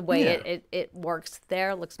just the way it works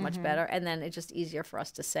there looks much better. And then it's just easier for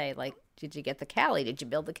us to say, like, did you get the Callie? Did you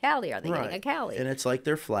build the Callie? Are they getting a Callie? And it's like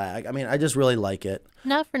their flag. I mean, I just really like it.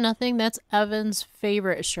 Not for nothing, that's Evan's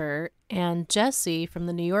favorite shirt. And Jesse from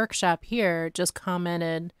the New York shop here just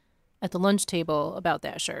commented at the lunch table about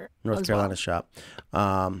that shirt. North Carolina shop.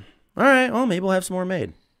 All right. Well, maybe we'll have some more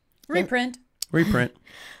made. Reprint.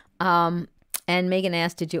 And Megan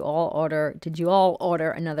asked, did you all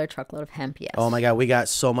order another truckload of hemp? Yes. Oh my God, we got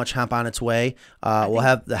so much hemp on its way. We'll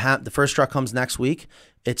have the hemp. The first truck comes next week.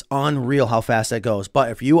 It's unreal how fast that goes.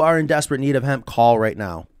 But if you are in desperate need of hemp, call right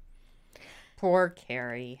now. Poor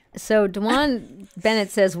Carrie. So Dewan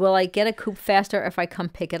Bennett says, will I get a coop faster if I come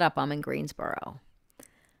pick it up? I'm in Greensboro.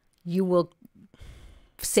 You will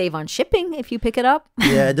save on shipping if you pick it up.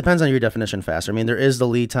 Yeah, it depends on your definition faster. I mean, there is the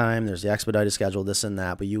lead time, there's the expedited schedule, this and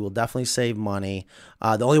that, but you will definitely save money.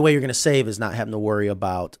 The only way you're going to save is not having to worry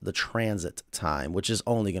about the transit time, which is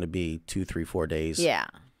only going to be 2, 3, 4 days. Yeah.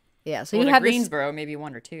 Yeah. So you have Greensboro, maybe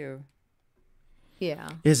 1 or 2. Yeah.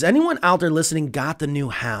 Is anyone out there listening got the new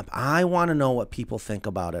hemp? I want to know what people think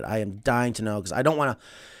about it. I am dying to know because I don't want to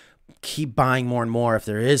keep buying more and more if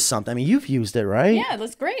there is something. I mean, you've used it, right? Yeah,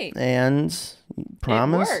 that's great. And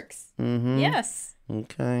promise? It works. Mm-hmm. Yes.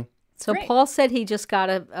 Okay. So great. Paul said he just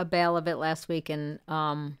got a bale of it last week, and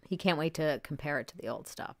he can't wait to compare it to the old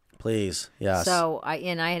stuff. Please, yes. So I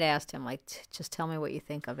had asked him, like, just tell me what you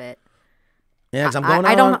think of it. Yeah, because I'm going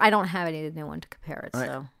out. I don't have any new one to compare it,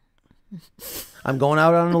 so. I'm going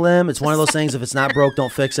out on a limb. It's one of those things, if it's not broke,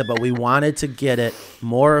 don't fix it. But we wanted to get it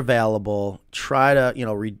more available, try to,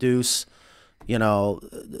 reduce,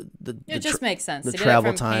 it just makes sense. The to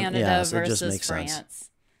travel get it from time. Canada Yes, it versus just makes France. sense.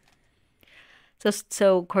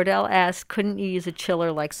 So Cordell asked, couldn't you use a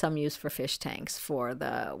chiller like some use for fish tanks for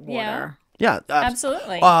the water? Yeah,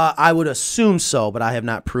 absolutely. I would assume so, but I have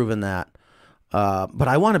not proven that. But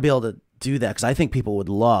I want to be able to do that because I think people would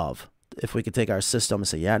love if we could take our system and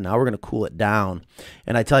say, yeah, now we're going to cool it down.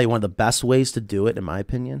 And I tell you, one of the best ways to do it, in my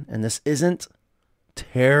opinion, and this isn't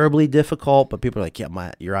terribly difficult, but people are like,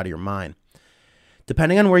 yeah, you're out of your mind.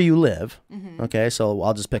 Depending on where you live, okay, so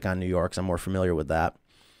I'll just pick on New York because I'm more familiar with that.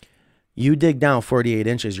 You dig down 48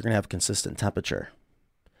 inches, you're going to have consistent temperature.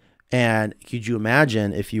 And could you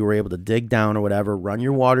imagine if you were able to dig down or whatever, run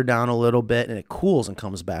your water down a little bit, and it cools and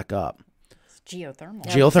comes back up? It's geothermal.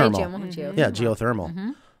 Geothermal. Yeah, geothermal.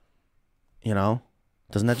 Mm-hmm.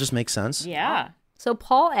 Doesn't that just make sense? Yeah. So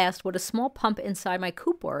Paul asked, would a small pump inside my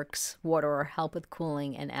CoopWorks water help with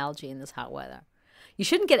cooling and algae in this hot weather? You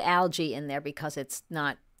shouldn't get algae in there because it's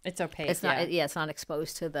not... It's opaque. It's not. Yeah, it's not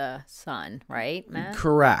exposed to the sun, right, Matt?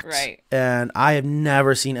 Correct. Right. And I have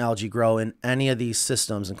never seen algae grow in any of these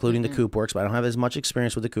systems, including the CoopWorks, but I don't have as much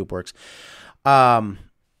experience with the CoopWorks.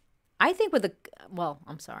 I think with the... Well,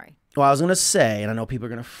 I'm sorry. Well, I was going to say, and I know people are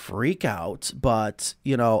going to freak out, but,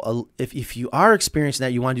 if you are experiencing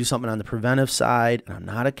that, you want to do something on the preventive side, and I'm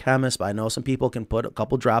not a chemist, but I know some people can put a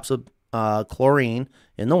couple drops of chlorine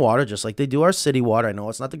in the water, just like they do our city water. I know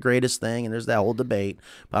it's not the greatest thing, and there's that whole debate,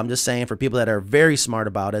 but I'm just saying for people that are very smart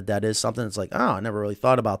about it, that is something that's like, oh, I never really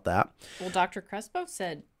thought about that. Well, Dr. Crespo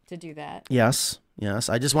said to do that. Yes.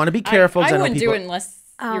 I just want to be careful. I wouldn't do it unless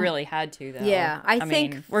you really had to, though. Yeah, I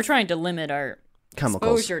think mean, we're trying to limit our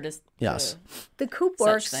chemicals. Exposure to yes. The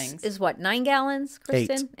CoopWorks is what, 9 gallons,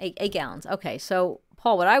 Kristen? 8 gallons. Okay, so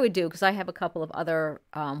Paul, what I would do, because I have a couple of other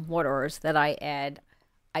waterers that I add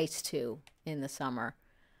ice to in the summer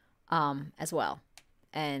as well.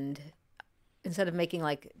 And instead of making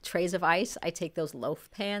like trays of ice, I take those loaf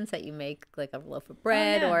pans that you make like a loaf of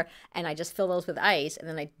bread and I just fill those with ice and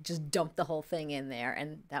then I just dump the whole thing in there,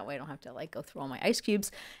 and that way I don't have to like go through all my ice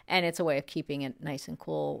cubes, and it's a way of keeping it nice and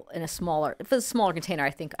cool in a smaller, if it's a smaller container,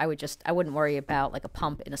 I think I wouldn't worry about like a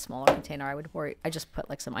pump in a smaller container. I just put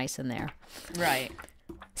like some ice in there. Right.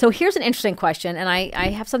 So here's an interesting question, and I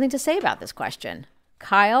have something to say about this question.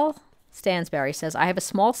 Kyle Stansberry says, I have a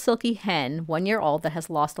small silky hen, 1 year old, that has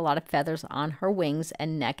lost a lot of feathers on her wings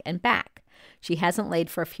and neck and back. She hasn't laid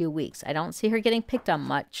for a few weeks. I don't see her getting picked on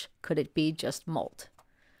much. Could it be just molt?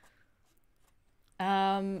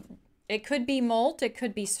 It could be molt. It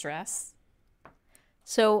could be stress.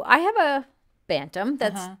 So I have a bantam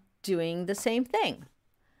that's doing the same thing.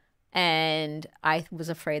 And I was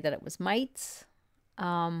afraid that it was mites.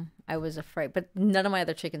 I was afraid, but none of my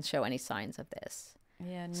other chickens show any signs of this.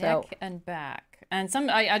 Yeah, neck and back. And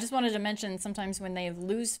I just wanted to mention sometimes when they have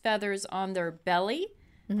loose feathers on their belly,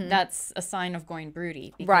 that's a sign of going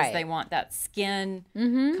broody because they want that skin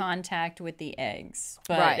contact with the eggs.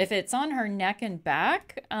 But if it's on her neck and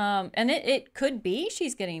back, and it could be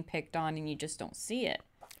she's getting picked on and you just don't see it.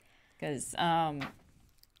 Because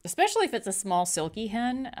especially if it's a small silky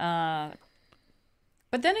hen.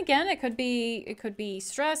 But then again, it could be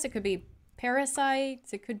stress, it could be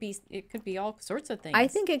parasites, it could be all sorts of things. I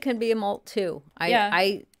think it can be a molt too.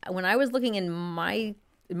 I when I was looking in my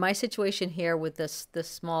situation here with this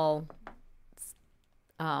small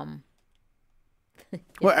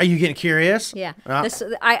What, are you getting curious? Yeah.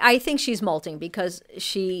 I think she's molting because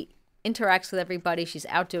she interacts with everybody, she's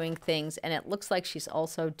out doing things, and it looks like she's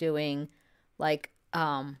also doing like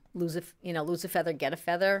lose a feather, get a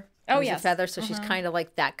feather. Lose a feather. So she's kind of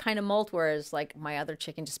like that kind of molt, whereas like my other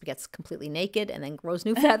chicken just gets completely naked and then grows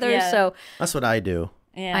new feathers. So that's what I do.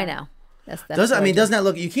 Yeah, I know. Doesn't that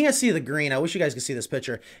look? You can't see the green. I wish you guys could see this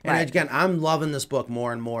picture. And again, I'm loving this book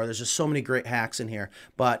more and more. There's just so many great hacks in here.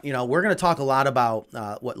 But we're going to talk a lot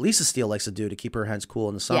about what Lisa Steele likes to do to keep her hens cool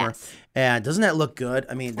in the summer. Yes. And doesn't that look good?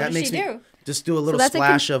 I mean, that makes me just do a little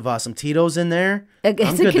splash of some Tito's in there. I'm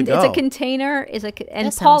good to go. It's a container.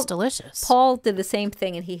 That sounds delicious. Paul did the same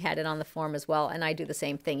thing, and he had it on the form as well. And I do the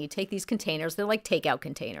same thing. You take these containers. They're like takeout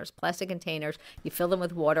containers, plastic containers. You fill them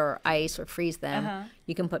with water or ice or freeze them.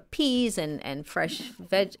 You can put peas and fresh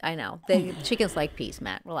veg. I know. The chickens like peas,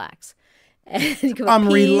 Matt. Relax. I'm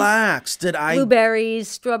relaxed. Blueberries,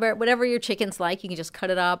 strawberry, whatever your chickens like, you can just cut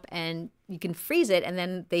it up and you can freeze it. And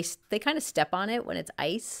then they kind of step on it when it's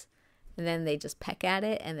ice. And then they just peck at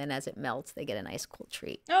it, and then as it melts, they get a nice cool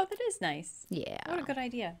treat. Oh, that is nice. Yeah. What a good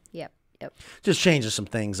idea. Yep. Just changes some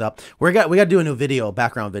things up. We got to do a new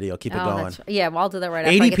background video. Keep it going. Yeah, well, I'll do that right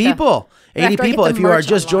after 80 people. 80 people. If you are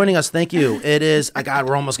just joining us, thank you. It is, God,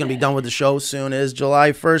 we're almost going to be done with the show soon. It is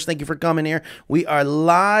July 1st. Thank you for coming here. We are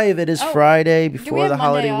live. It is Friday before the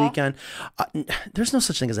holiday weekend. There's no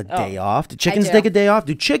such thing as a day off. Do chickens take a day off?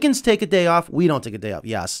 Do chickens take a day off? We don't take a day off.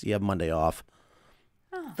 Yes, you have Monday off.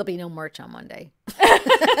 There'll be no merch on Monday.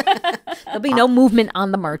 There'll be no movement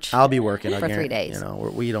on the merch. I'll be working for 3 days.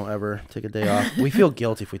 We don't ever take a day off. We feel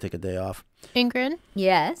guilty if we take a day off. Ingrid?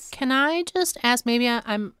 Yes? Can I just ask, maybe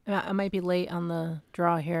I might be late on the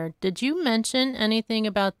draw here. Did you mention anything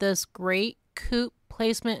about this great coop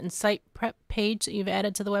placement and site prep page that you've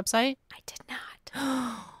added to the website? I did not.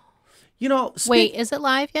 Wait, is it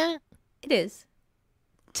live yet? It is.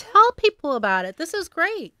 Tell people about it. This is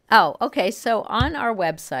great. Oh, okay. So on our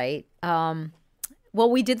website,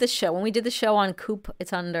 we did the show. When we did the show on Coop,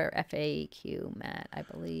 it's under FAQ, Matt, I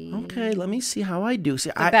believe. Okay, let me see how I do.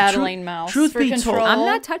 See, battling mouse. Truth be told, I'm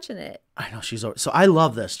not touching it. I know she's over. So I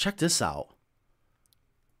love this. Check this out.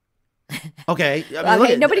 Okay.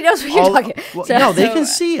 Nobody knows what you're talking. No, they can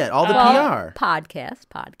see it. All the PR. Podcast.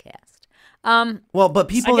 But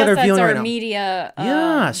people that are viewing right now. Media.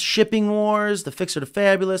 Yes, Shipping Wars, The Fixer to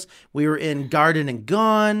Fabulous. We were in Garden and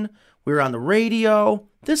Gun. We were on the radio.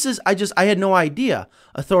 This is, I had no idea.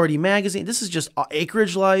 Authority Magazine. This is just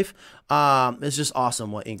Acreage Life. It's just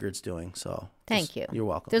awesome what Ingrid's doing. So thank you. You're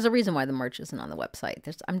welcome. There's a reason why the merch isn't on the website.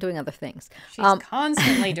 I'm doing other things. She's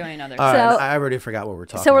constantly doing other things. All right, I already forgot what we're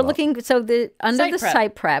talking about. So we're looking, under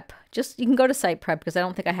site prep, you can go to site prep because I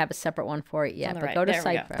don't think I have a separate one for it yet, but go to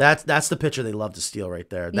site prep. That's the picture they love to steal right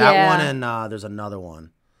there. That one and there's another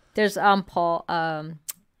one. There's Paul,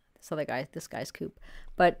 this other guy, this guy's Coop.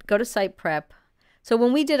 But go to site prep. So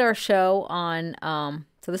when we did our show on,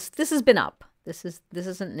 so this has been up. This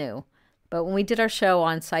isn't new, but when we did our show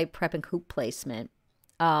on site prep and coop placement,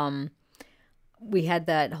 we had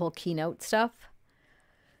that whole keynote stuff.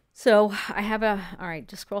 So I have all right,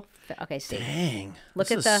 just scroll. Okay, see. Dang, look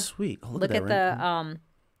this at is sweet. Look at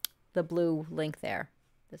the blue link there,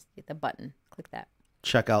 the button. click that.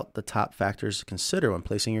 Check out the top factors to consider when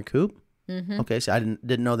placing your coop. Okay, so I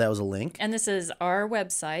didn't know that was a link. And this is our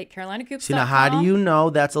website, CarolinaCoops.com. See, now how do you know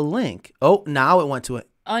that's a link? Oh, now it went to it.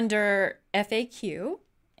 Under FAQ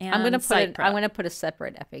and I'm gonna put a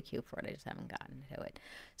separate FAQ for it. I just haven't gotten to it.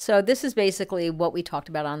 So this is basically what we talked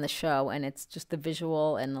about on the show, and it's just the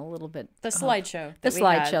visual and a little bit the slideshow. The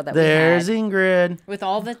slideshow that There's we had. Ingrid with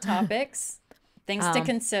all the topics, things to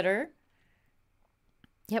consider.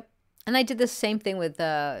 Yep, and I did the same thing with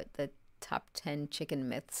the top 10 chicken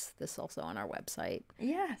myths. This also on our website.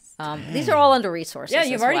 Yes. These are all under resources. Yeah,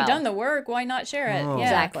 you've already done the work. Why not share it? Oh. Yeah.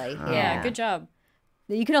 Exactly. Yeah, good job.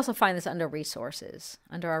 You can also find this under resources.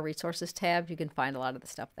 Under our resources tab, you can find a lot of the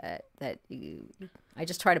stuff that you. I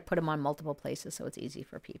just try to put them on multiple places so it's easy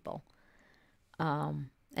for people. And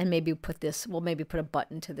maybe we'll maybe put a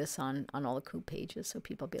button to this on all the coop pages so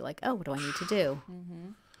people be like, oh, what do I need to do?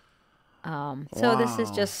 So this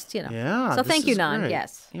is just, Yeah, so this thank you, is Nan. great.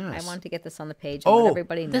 Yes. Yes. I wanted to get this on the page and let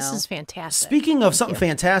everybody know. This is fantastic. Speaking of something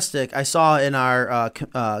fantastic, I saw in our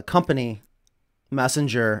company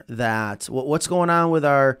messenger that what's going on with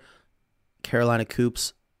our Carolina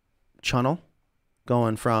Coops channel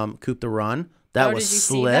going from Coop to Run. That was did you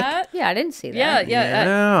slick. See that? Yeah, I didn't see that.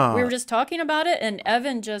 Yeah. We were just talking about it, and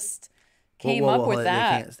Evan just came up with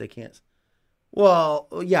that. They can't. Well,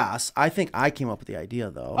 yes, I think I came up with the idea,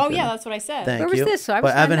 though. Oh, yeah, that's what I said. Thank Where you. was this? So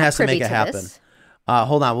but Evan has to make it happen. This.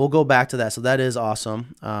 Hold on, we'll go back to that. So that is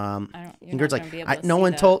awesome. Ingrid's like, no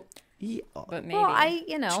one told. Yeah. But maybe. Well,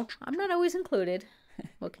 I'm not always included.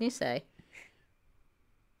 What can you say?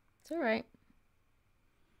 It's all right.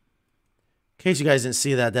 In case you guys didn't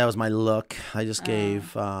see that, that was my look. I just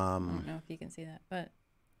gave. I don't know if you can see that, but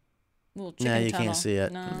little chicken No, you tunnel. can't see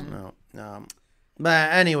it. No.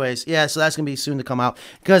 But anyways, yeah. So that's gonna be soon to come out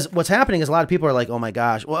because what's happening is a lot of people are like, "Oh my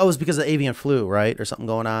gosh!" Well, it was because of avian flu, right, or something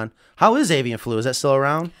going on. How is avian flu? Is that still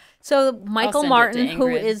around? So Michael send it to Martin, who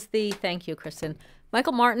Ingrid. is thank you, Kristen.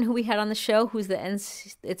 Michael Martin, who we had on the show, who's the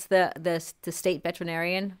state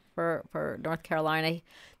veterinarian for North Carolina.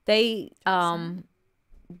 They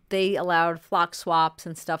allowed flock swaps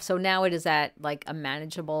and stuff. So now it is at like a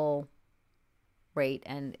manageable rate,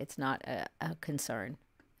 and it's not a concern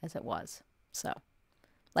as it was. So,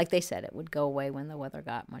 like they said, it would go away when the weather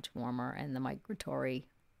got much warmer and the migratory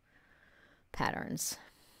patterns.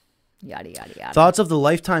 Yada, yada, yada. Thoughts of the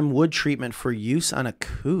lifetime wood treatment for use on a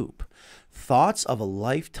coop. Thoughts of a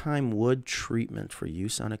lifetime wood treatment for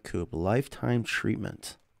use on a coop. Lifetime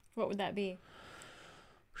treatment. What would that be?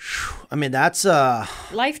 I mean, that's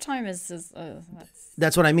Lifetime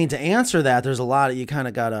that's what I mean. To answer that, there's a lot of, you kind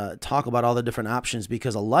of got to talk about all the different options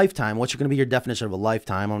because a lifetime, what's going to be your definition of a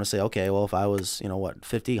lifetime? I'm going to say, okay, well, if I was,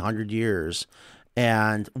 50, 100 years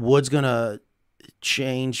and wood's going to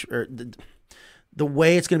change, or the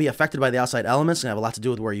way it's going to be affected by the outside elements is going to have a lot to do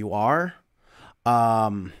with where you are,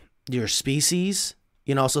 your species,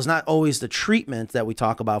 so it's not always the treatment that we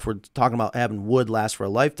talk about if we're talking about having wood last for a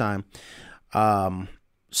lifetime.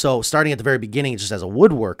 So starting at the very beginning, just as a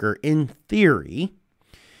woodworker, in theory,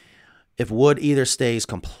 if wood either stays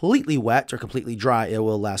completely wet or completely dry, it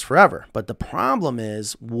will last forever. But the problem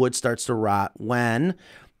is wood starts to rot when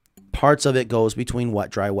parts of it goes between wet,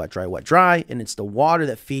 dry, wet, dry, wet, dry, and it's the water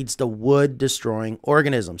that feeds the wood-destroying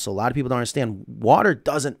organisms. So a lot of people don't understand water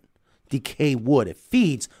doesn't decay wood. It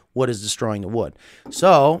feeds what is destroying the wood.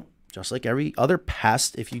 So just like every other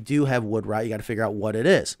pest, if you do have wood rot, you got to figure out what it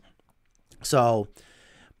is. So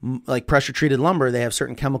like pressure-treated lumber, they have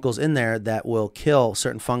certain chemicals in there that will kill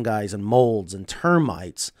certain fungi and molds and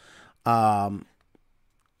termites. God,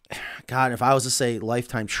 if I was to say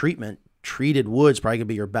lifetime treatment, treated wood's probably going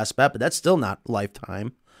to be your best bet, but that's still not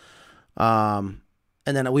lifetime.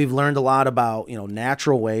 And then we've learned a lot about,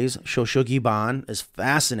 natural ways. Shoshugiban is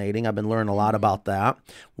fascinating. I've been learning a lot about that,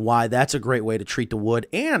 why that's a great way to treat the wood.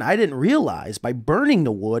 And I didn't realize by burning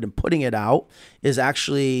the wood and putting it out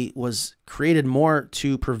was created more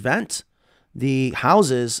to prevent the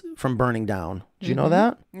houses from burning down. Did you know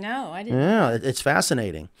that? No, I didn't. Yeah, it's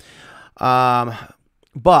fascinating.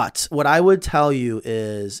 But what I would tell you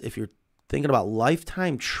is if you're thinking about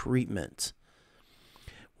lifetime treatment,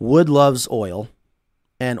 wood loves oil.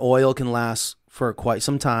 And oil can last for quite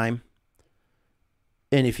some time.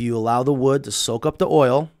 And if you allow the wood to soak up the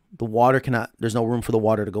oil, there's no room for the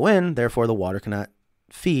water to go in. Therefore, the water cannot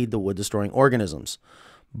feed the wood-destroying organisms.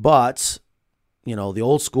 But, the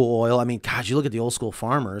old school oil, God, you look at the old school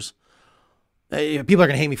farmers. People are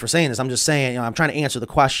going to hate me for saying this. I'm just saying, I'm trying to answer the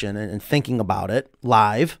question and thinking about it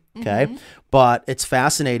live. Okay. Mm-hmm. But it's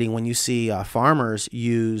fascinating when you see farmers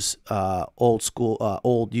use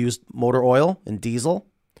old used motor oil and diesel.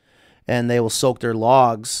 And they will soak their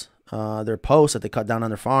logs their posts that they cut down on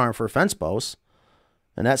their farm for fence posts.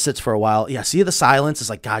 And that sits for a while. Yeah, see the silence? It's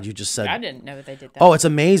like, God, you just said. I didn't know they did that. Oh, it's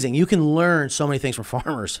amazing. You can learn so many things from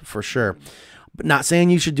farmers, for sure. But not saying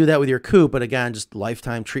you should do that with your coop, but again, just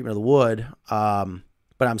lifetime treatment of the wood.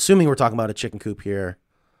 But I'm assuming we're talking about a chicken coop here.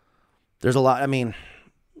 There's a lot, I mean,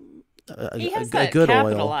 he has a that good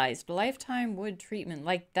capitalized lifetime wood treatment.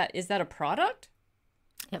 Like that, is that a product?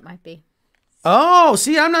 It might be. Oh,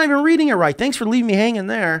 see, I'm not even reading it right. Thanks for leaving me hanging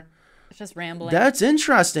there. It's just rambling. That's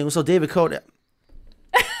interesting. So David Cote.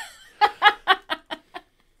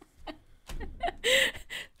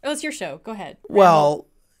 Oh, it's your show. Go ahead. Well,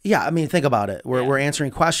 yeah, I mean, think about it. We're answering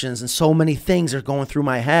questions, and so many things are going through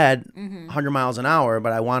my head 100 miles an hour,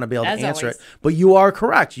 but I want to be able to answer it. But you are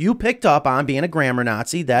correct. You picked up on being a grammar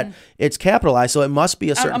Nazi that it's capitalized, so it must be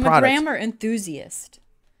a certain product. I'm a grammar enthusiast.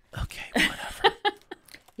 Okay, whatever.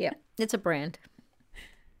 Yeah, it's a brand.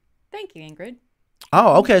 Thank you, Ingrid.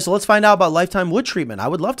 Oh, okay, so let's find out about lifetime wood treatment. I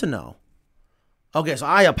would love to know. Okay, so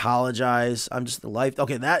I apologize. I'm just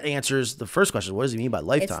Okay, that answers the first question. What does he mean by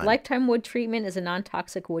lifetime? It's lifetime wood treatment is a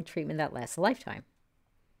non-toxic wood treatment that lasts a lifetime.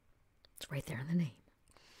 It's right there in the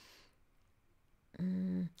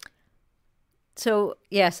name. So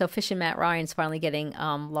Fish and Matt Ryan's finally getting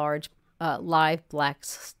live black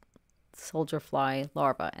soldier fly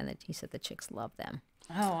larvae, and he said the chicks love them.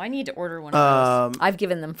 Oh, I need to order one of those. I've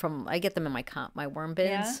given them I get them in my worm bins.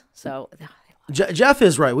 Yeah? So Jeff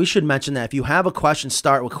is right. We should mention that if you have a question,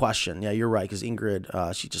 start with question. Yeah, you're right, because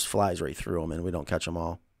Ingrid, she just flies right through them, and we don't catch them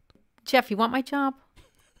all. Jeff, you want my job?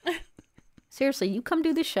 Seriously, you come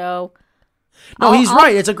do the show. No, he's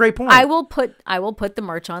right. It's a great point. I will put the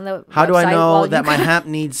merch on the How website do I know while that my hemp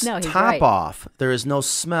needs top right. off? There is no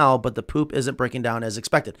smell, but the poop isn't breaking down as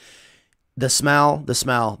expected. The smell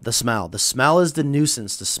is the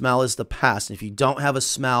nuisance. The smell is the pest. And if you don't have a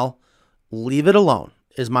smell, leave it alone,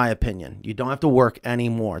 is my opinion. You don't have to work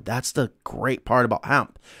anymore. That's the great part about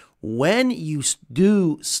hemp. When you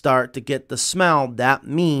do start to get the smell, that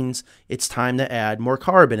means it's time to add more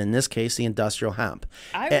carbon, in this case, the industrial hemp.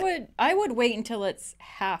 I would wait until it's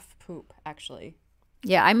half poop, actually.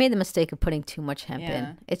 Yeah, I made the mistake of putting too much hemp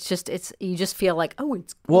in. You just feel like, oh,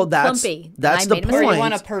 it's That's clumpy. the point. Or you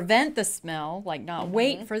want to prevent the smell, like not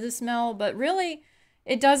wait for the smell, but really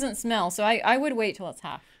it doesn't smell. So I would wait till it's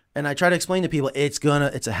half. And I try to explain to people, it's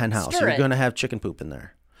a hen house. Stir You're it. going to have chicken poop in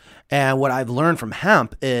there. And what I've learned from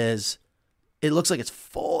hemp is it looks like it's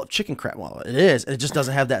full of chicken crap. Well, it is. And it just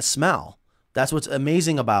doesn't have that smell. That's what's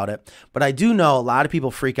amazing about it. But I do know a lot of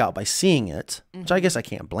people freak out by seeing it, which I guess I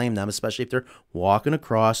can't blame them, especially if they're walking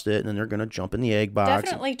across it and then they're going to jump in the egg box.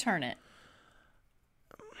 Definitely turn it.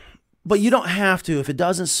 But you don't have to. If it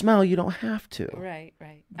doesn't smell, you don't have to. Right.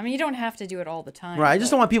 I mean, you don't have to do it all the time. Right. I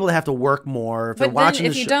just don't want people to have to work more. If they're But watching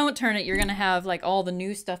then the if you show. don't turn it, you're going to have like all the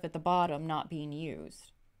new stuff at the bottom not being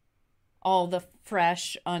used. All the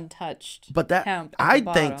fresh, untouched But that hemp at I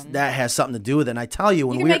the think bottom. that has something to do with it. And I tell you,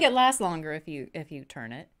 when You we can make it last longer if you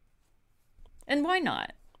turn it. And why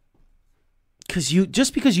not?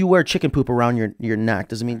 because because you wear chicken poop around your neck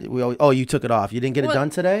doesn't mean you took it off. You didn't get it done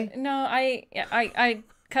today. No, I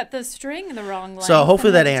cut the string the wrong length. So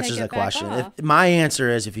hopefully and that had to answers take the it back question. off. My answer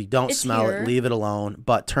is if you don't It's smell here. it, leave it alone.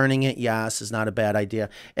 But turning it, yes, is not a bad idea.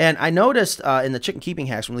 And I noticed in the chicken keeping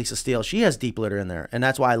hacks from Lisa Steele, she has deep litter in there, and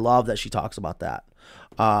that's why I love that she talks about that.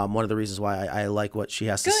 One of the reasons why I like what she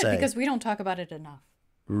has to say. Good, because we don't talk about it enough.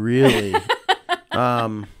 Really?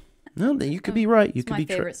 No, you could be right. You It's could my be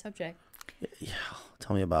favorite subject. Yeah,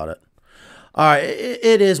 tell me about it. All right,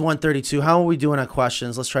 it is 1:32. How are we doing on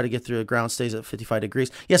questions? Let's try to get through. The ground stays at 55 degrees.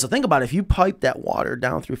 Yeah, so think about it. If you pipe that water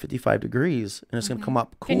down through 55 degrees and it's going to come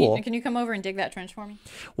up cool. Can you come over and dig that trench for me?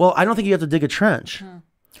 Well, I don't think you have to dig a trench.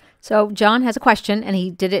 So John has a question, and he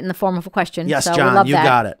did it in the form of a question. Yes, so John, we love you that.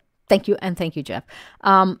 got it. Thank you, and thank you, Jeff.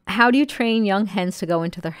 How do you train young hens to go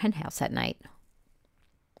into their hen house at night?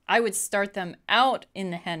 I would start them out in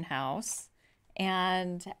the hen house,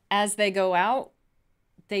 and as they go out,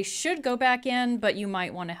 they should go back in, but you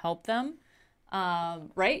might want to help them.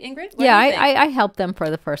 Right, Ingrid? What do you think? I helped them for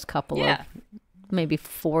the first couple of maybe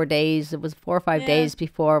 4 days. It was 4 or 5 days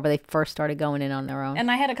before they first started going in on their own. And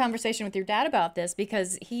I had a conversation with your dad about this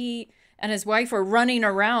because he and his wife were running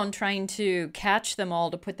around trying to catch them all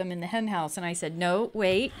to put them in the hen house. And I said, no,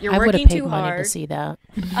 wait, you're working too hard. Money to see that.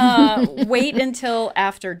 Wait until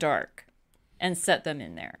after dark and set them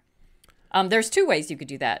in there. There's two ways you could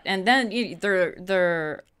do that. And then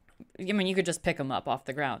I mean, you could just pick them up off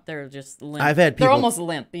the ground. They're just limp. They're almost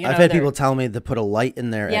limp. I've had people tell me to put a light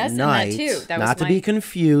in there at night. And that too. That not to be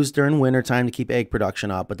confused during wintertime to keep egg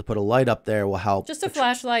production up, but to put a light up there will help. Just a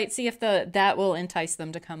flashlight. See if that will entice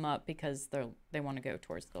them to come up because they want to go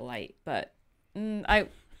towards the light. But that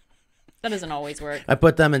doesn't always work. I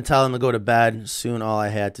put them and tell them to go to bed. Soon all I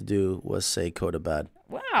had to do was say go to bed.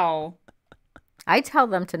 Wow. I tell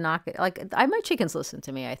them to knock it. Like my chickens listen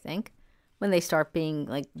to me, I think. When they start being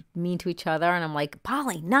like mean to each other, and I'm like,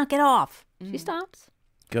 Polly, knock it off. She stops.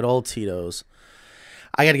 Good old Tito's.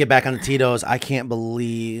 I got to get back on the Tito's. I can't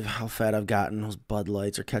believe how fat I've gotten. Those Bud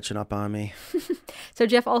Lights are catching up on me. So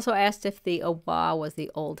Jeff also asked if the Awa was the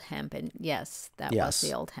old hemp, and yes, that was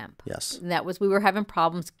the old hemp. Yes, and that was. We were having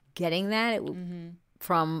problems getting that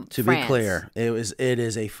from To France. be clear, it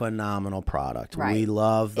is a phenomenal product. Right. We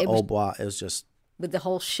love the Awa. It was just. With the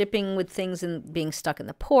whole shipping with things and being stuck in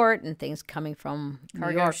the port and things coming from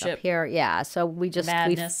New York up here. Yeah. So we just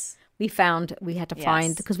we found we had to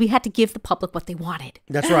find because we had to give the public what they wanted.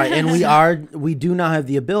 That's right. And we do now have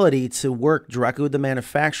the ability to work directly with the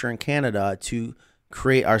manufacturer in Canada to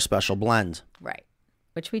create our special blend. Right.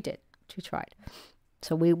 Which we did. We tried.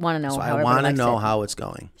 So we want to know how I want to know how it's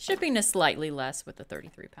going. Shipping is slightly less with the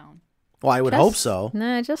 33-pound. Well, I would hope so.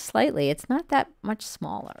 No, just slightly. It's not that much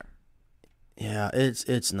smaller. Yeah,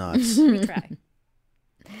 it's nuts. We try.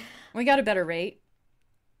 We got a better rate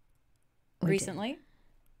recently.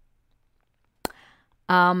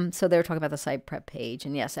 So they were talking about the site prep page,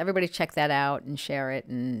 and yes, everybody check that out and share it.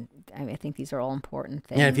 And I think these are all important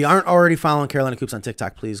things. Yeah, if you aren't already following Carolina Coops on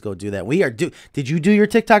TikTok, please go do that. Did you do your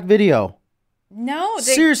TikTok video? No.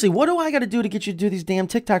 Seriously, what do I got to do to get you to do these damn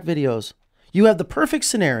TikTok videos? You have the perfect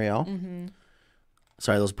scenario. Mm-hmm.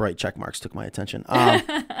 Sorry, those bright check marks took my attention.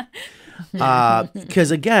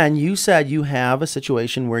 Because again, you said you have a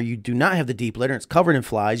situation where you do not have the deep litter and it's covered in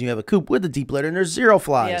flies. You have a coop with the deep litter and there's 0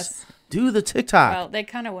 flies. Yes. Do the TikTok. Well, they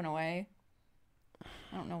kind of went away.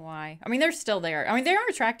 I don't know why. I mean, they're still there. I mean, they are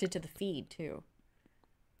attracted to the feed too.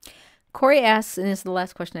 Corey asks, and this is the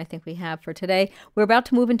last question I think we have for today. We're about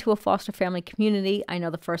to move into a foster family community. I know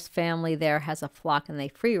the first family there has a flock and they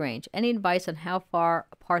free range. Any advice on how far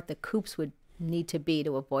apart the coops would need to be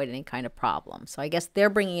to avoid any kind of problem? So I guess they're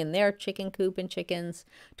bringing in their chicken coop and chickens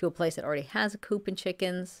to a place that already has a coop and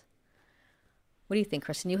chickens. What do you think,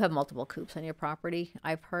 Kristen? You have multiple coops on your property,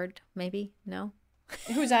 I've heard. Maybe? No?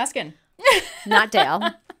 Who's asking? Not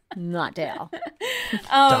Dale. Not Dale.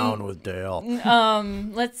 Down with Dale.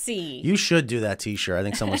 Let's see. You should do that t-shirt. I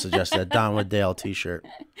think someone suggested that Down with Dale t-shirt.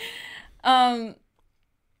 I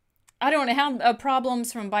don't know how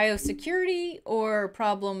problems from biosecurity or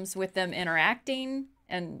problems with them interacting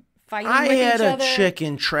and fighting with each other. I had a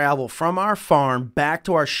chicken travel from our farm back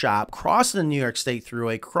to our shop, crossing the New York State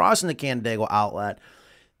Thruway, crossing the Canandaigua outlet.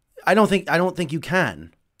 I don't think you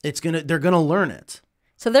can. They're gonna learn it.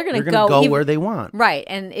 So they're gonna go where they want. Right,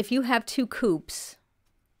 and if you have 2 coops,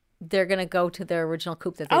 they're gonna go to their original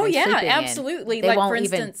coop that they've been sleeping in. Absolutely. Like for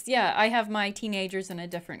instance, I have my teenagers in a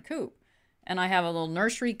different coop. And I have a little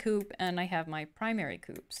nursery coop, and I have my primary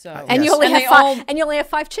coop. So and you only have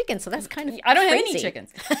 5 chickens, so that's kind of I don't crazy. have any chickens,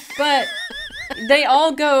 but they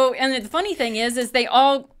all go. And the funny thing is they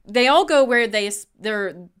all go where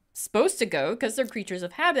they're supposed to go because they're creatures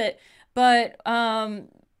of habit. But the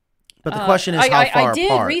question is how far I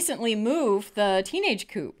did apart? Recently move the teenage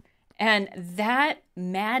coop, and that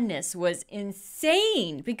madness was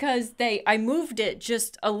insane because I moved it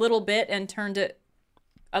just a little bit and turned it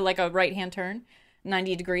like a right-hand turn,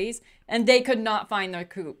 90 degrees, and they could not find their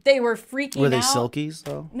coop. They were freaking out. Were they silkies,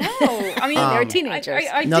 though? No. I mean, they were teenagers.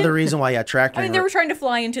 Another reason why you tractor. I mean, they were trying to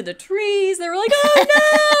fly into the trees. They were like, oh,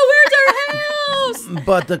 no, where's our house?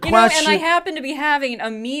 But the question... and I happened to be having a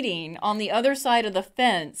meeting on the other side of the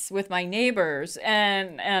fence with my neighbors,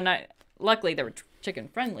 and luckily they were chicken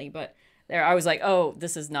friendly, but I was like, oh,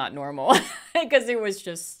 this is not normal. Because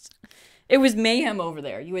it was mayhem over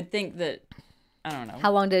there. You would think that, I don't know.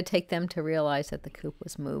 How long did it take them to realize that the coop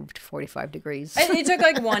was moved 45 degrees? It took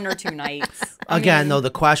like 1 or 2 nights. Though, the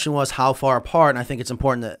question was how far apart, and I think it's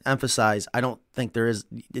important to emphasize, I don't think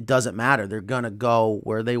it doesn't matter. They're going to go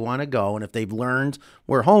where they want to go, and if they've learned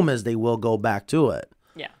where home is, they will go back to it.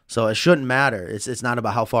 Yeah. So it shouldn't matter. It's not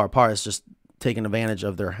about how far apart. It's just taking advantage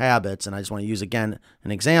of their habits, and I just want to use, again, an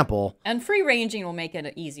example. And free ranging will make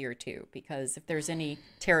it easier, too, because if there's any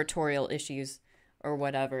territorial issues or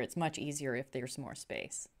whatever, it's much easier if there's more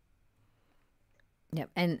space.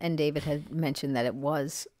 Yep, and David had mentioned that it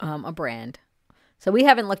was a brand. So we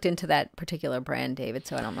haven't looked into that particular brand, David,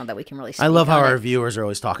 so I don't know that we can really speak I love how on our it. viewers are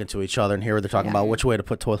always talking to each other, and here they're talking about which way to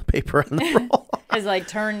put toilet paper on the roll. Is like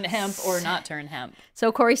turn hemp or not turn hemp.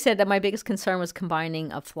 So Corey said that my biggest concern was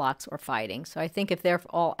combining of flocks or fighting. So I think if they're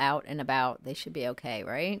all out and about, they should be okay,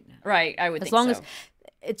 right? Right, I would as think long so. as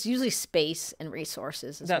it's usually space and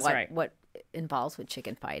resources is That's right. what involves with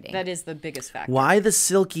chicken fighting. That is the biggest factor. Why the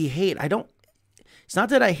silky hate? It's not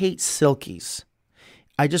that I hate silkies.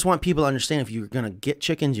 I just want people to understand if you're going to get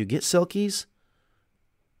chickens, you get silkies,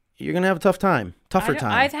 you're going to have a tough time. Tougher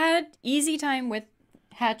time. I've had easy time with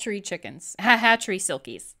hatchery chickens. Hatchery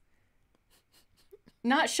silkies.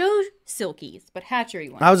 Not show silkies, but hatchery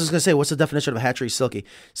ones. I was just going to say, what's the definition of a hatchery silky?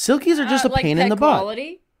 Silkies are just a like pain in pet the butt.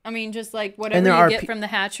 quality. I mean, just like whatever you get from the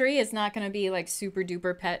hatchery is not going to be like super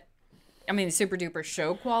duper super duper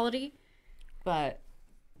show quality, but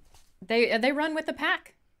they run with the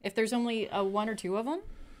pack. If there's only one or two of them.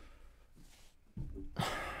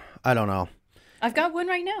 I don't know. I've got one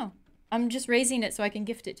right now. I'm just raising it so I can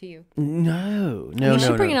gift it to you. No. You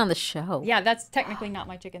should bring it on the show. Yeah, that's technically not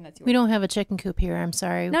my chicken. That's yours. We don't have a chicken coop here. I'm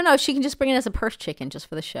sorry. No, she can just bring it as a purse chicken just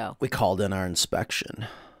for the show. We called in our inspection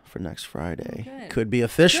for next Friday. Good. Could be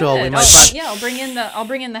official. Good. We might Yeah, I'll bring in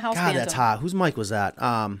the house God, bantam. that's hot. Whose mic was that?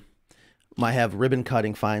 Might have ribbon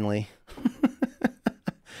cutting finally.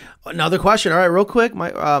 Another question. All right, real quick.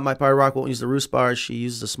 My Pirate Rock won't use the roost bars. She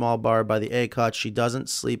uses a small bar by the egg hutch. She doesn't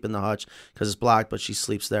sleep in the hutch because it's blocked, but she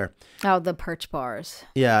sleeps there. Oh, the perch bars.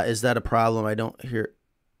 Yeah, is that a problem? I don't hear.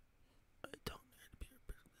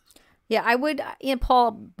 Yeah, I would.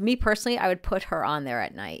 Paul. Me personally, I would put her on there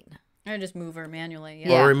at night. I just move her manually.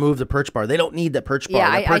 Or remove the perch bar. They don't need that perch bar.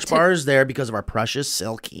 Yeah, the perch bar is there because of our precious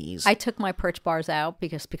silkies. I took my perch bars out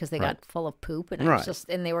because they got full of poop and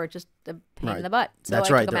and they were just a pain in the butt. So That's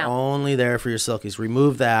I right. took them They're out. only there for your silkies.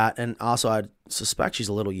 Remove that, and also I suspect she's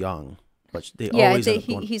a little young, but they always.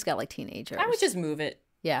 He's got like teenagers. I would just move it.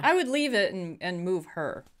 Yeah, I would leave it and move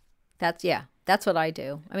her. That's what I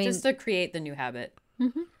do. I mean, just to create the new habit.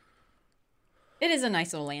 Mm-hmm. It is a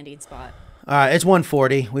nice little landing spot. All right, it's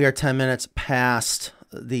 1:40. We are 10 minutes past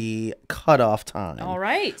the cutoff time. All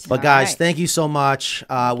right. But guys, thank you so much.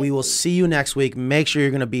 We will see you next week. Make sure you're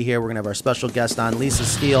going to be here. We're going to have our special guest on, Lisa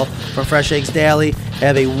Steele from Fresh Eggs Daily.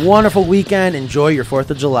 Have a wonderful weekend. Enjoy your 4th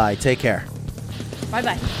of July. Take care.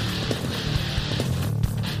 Bye-bye.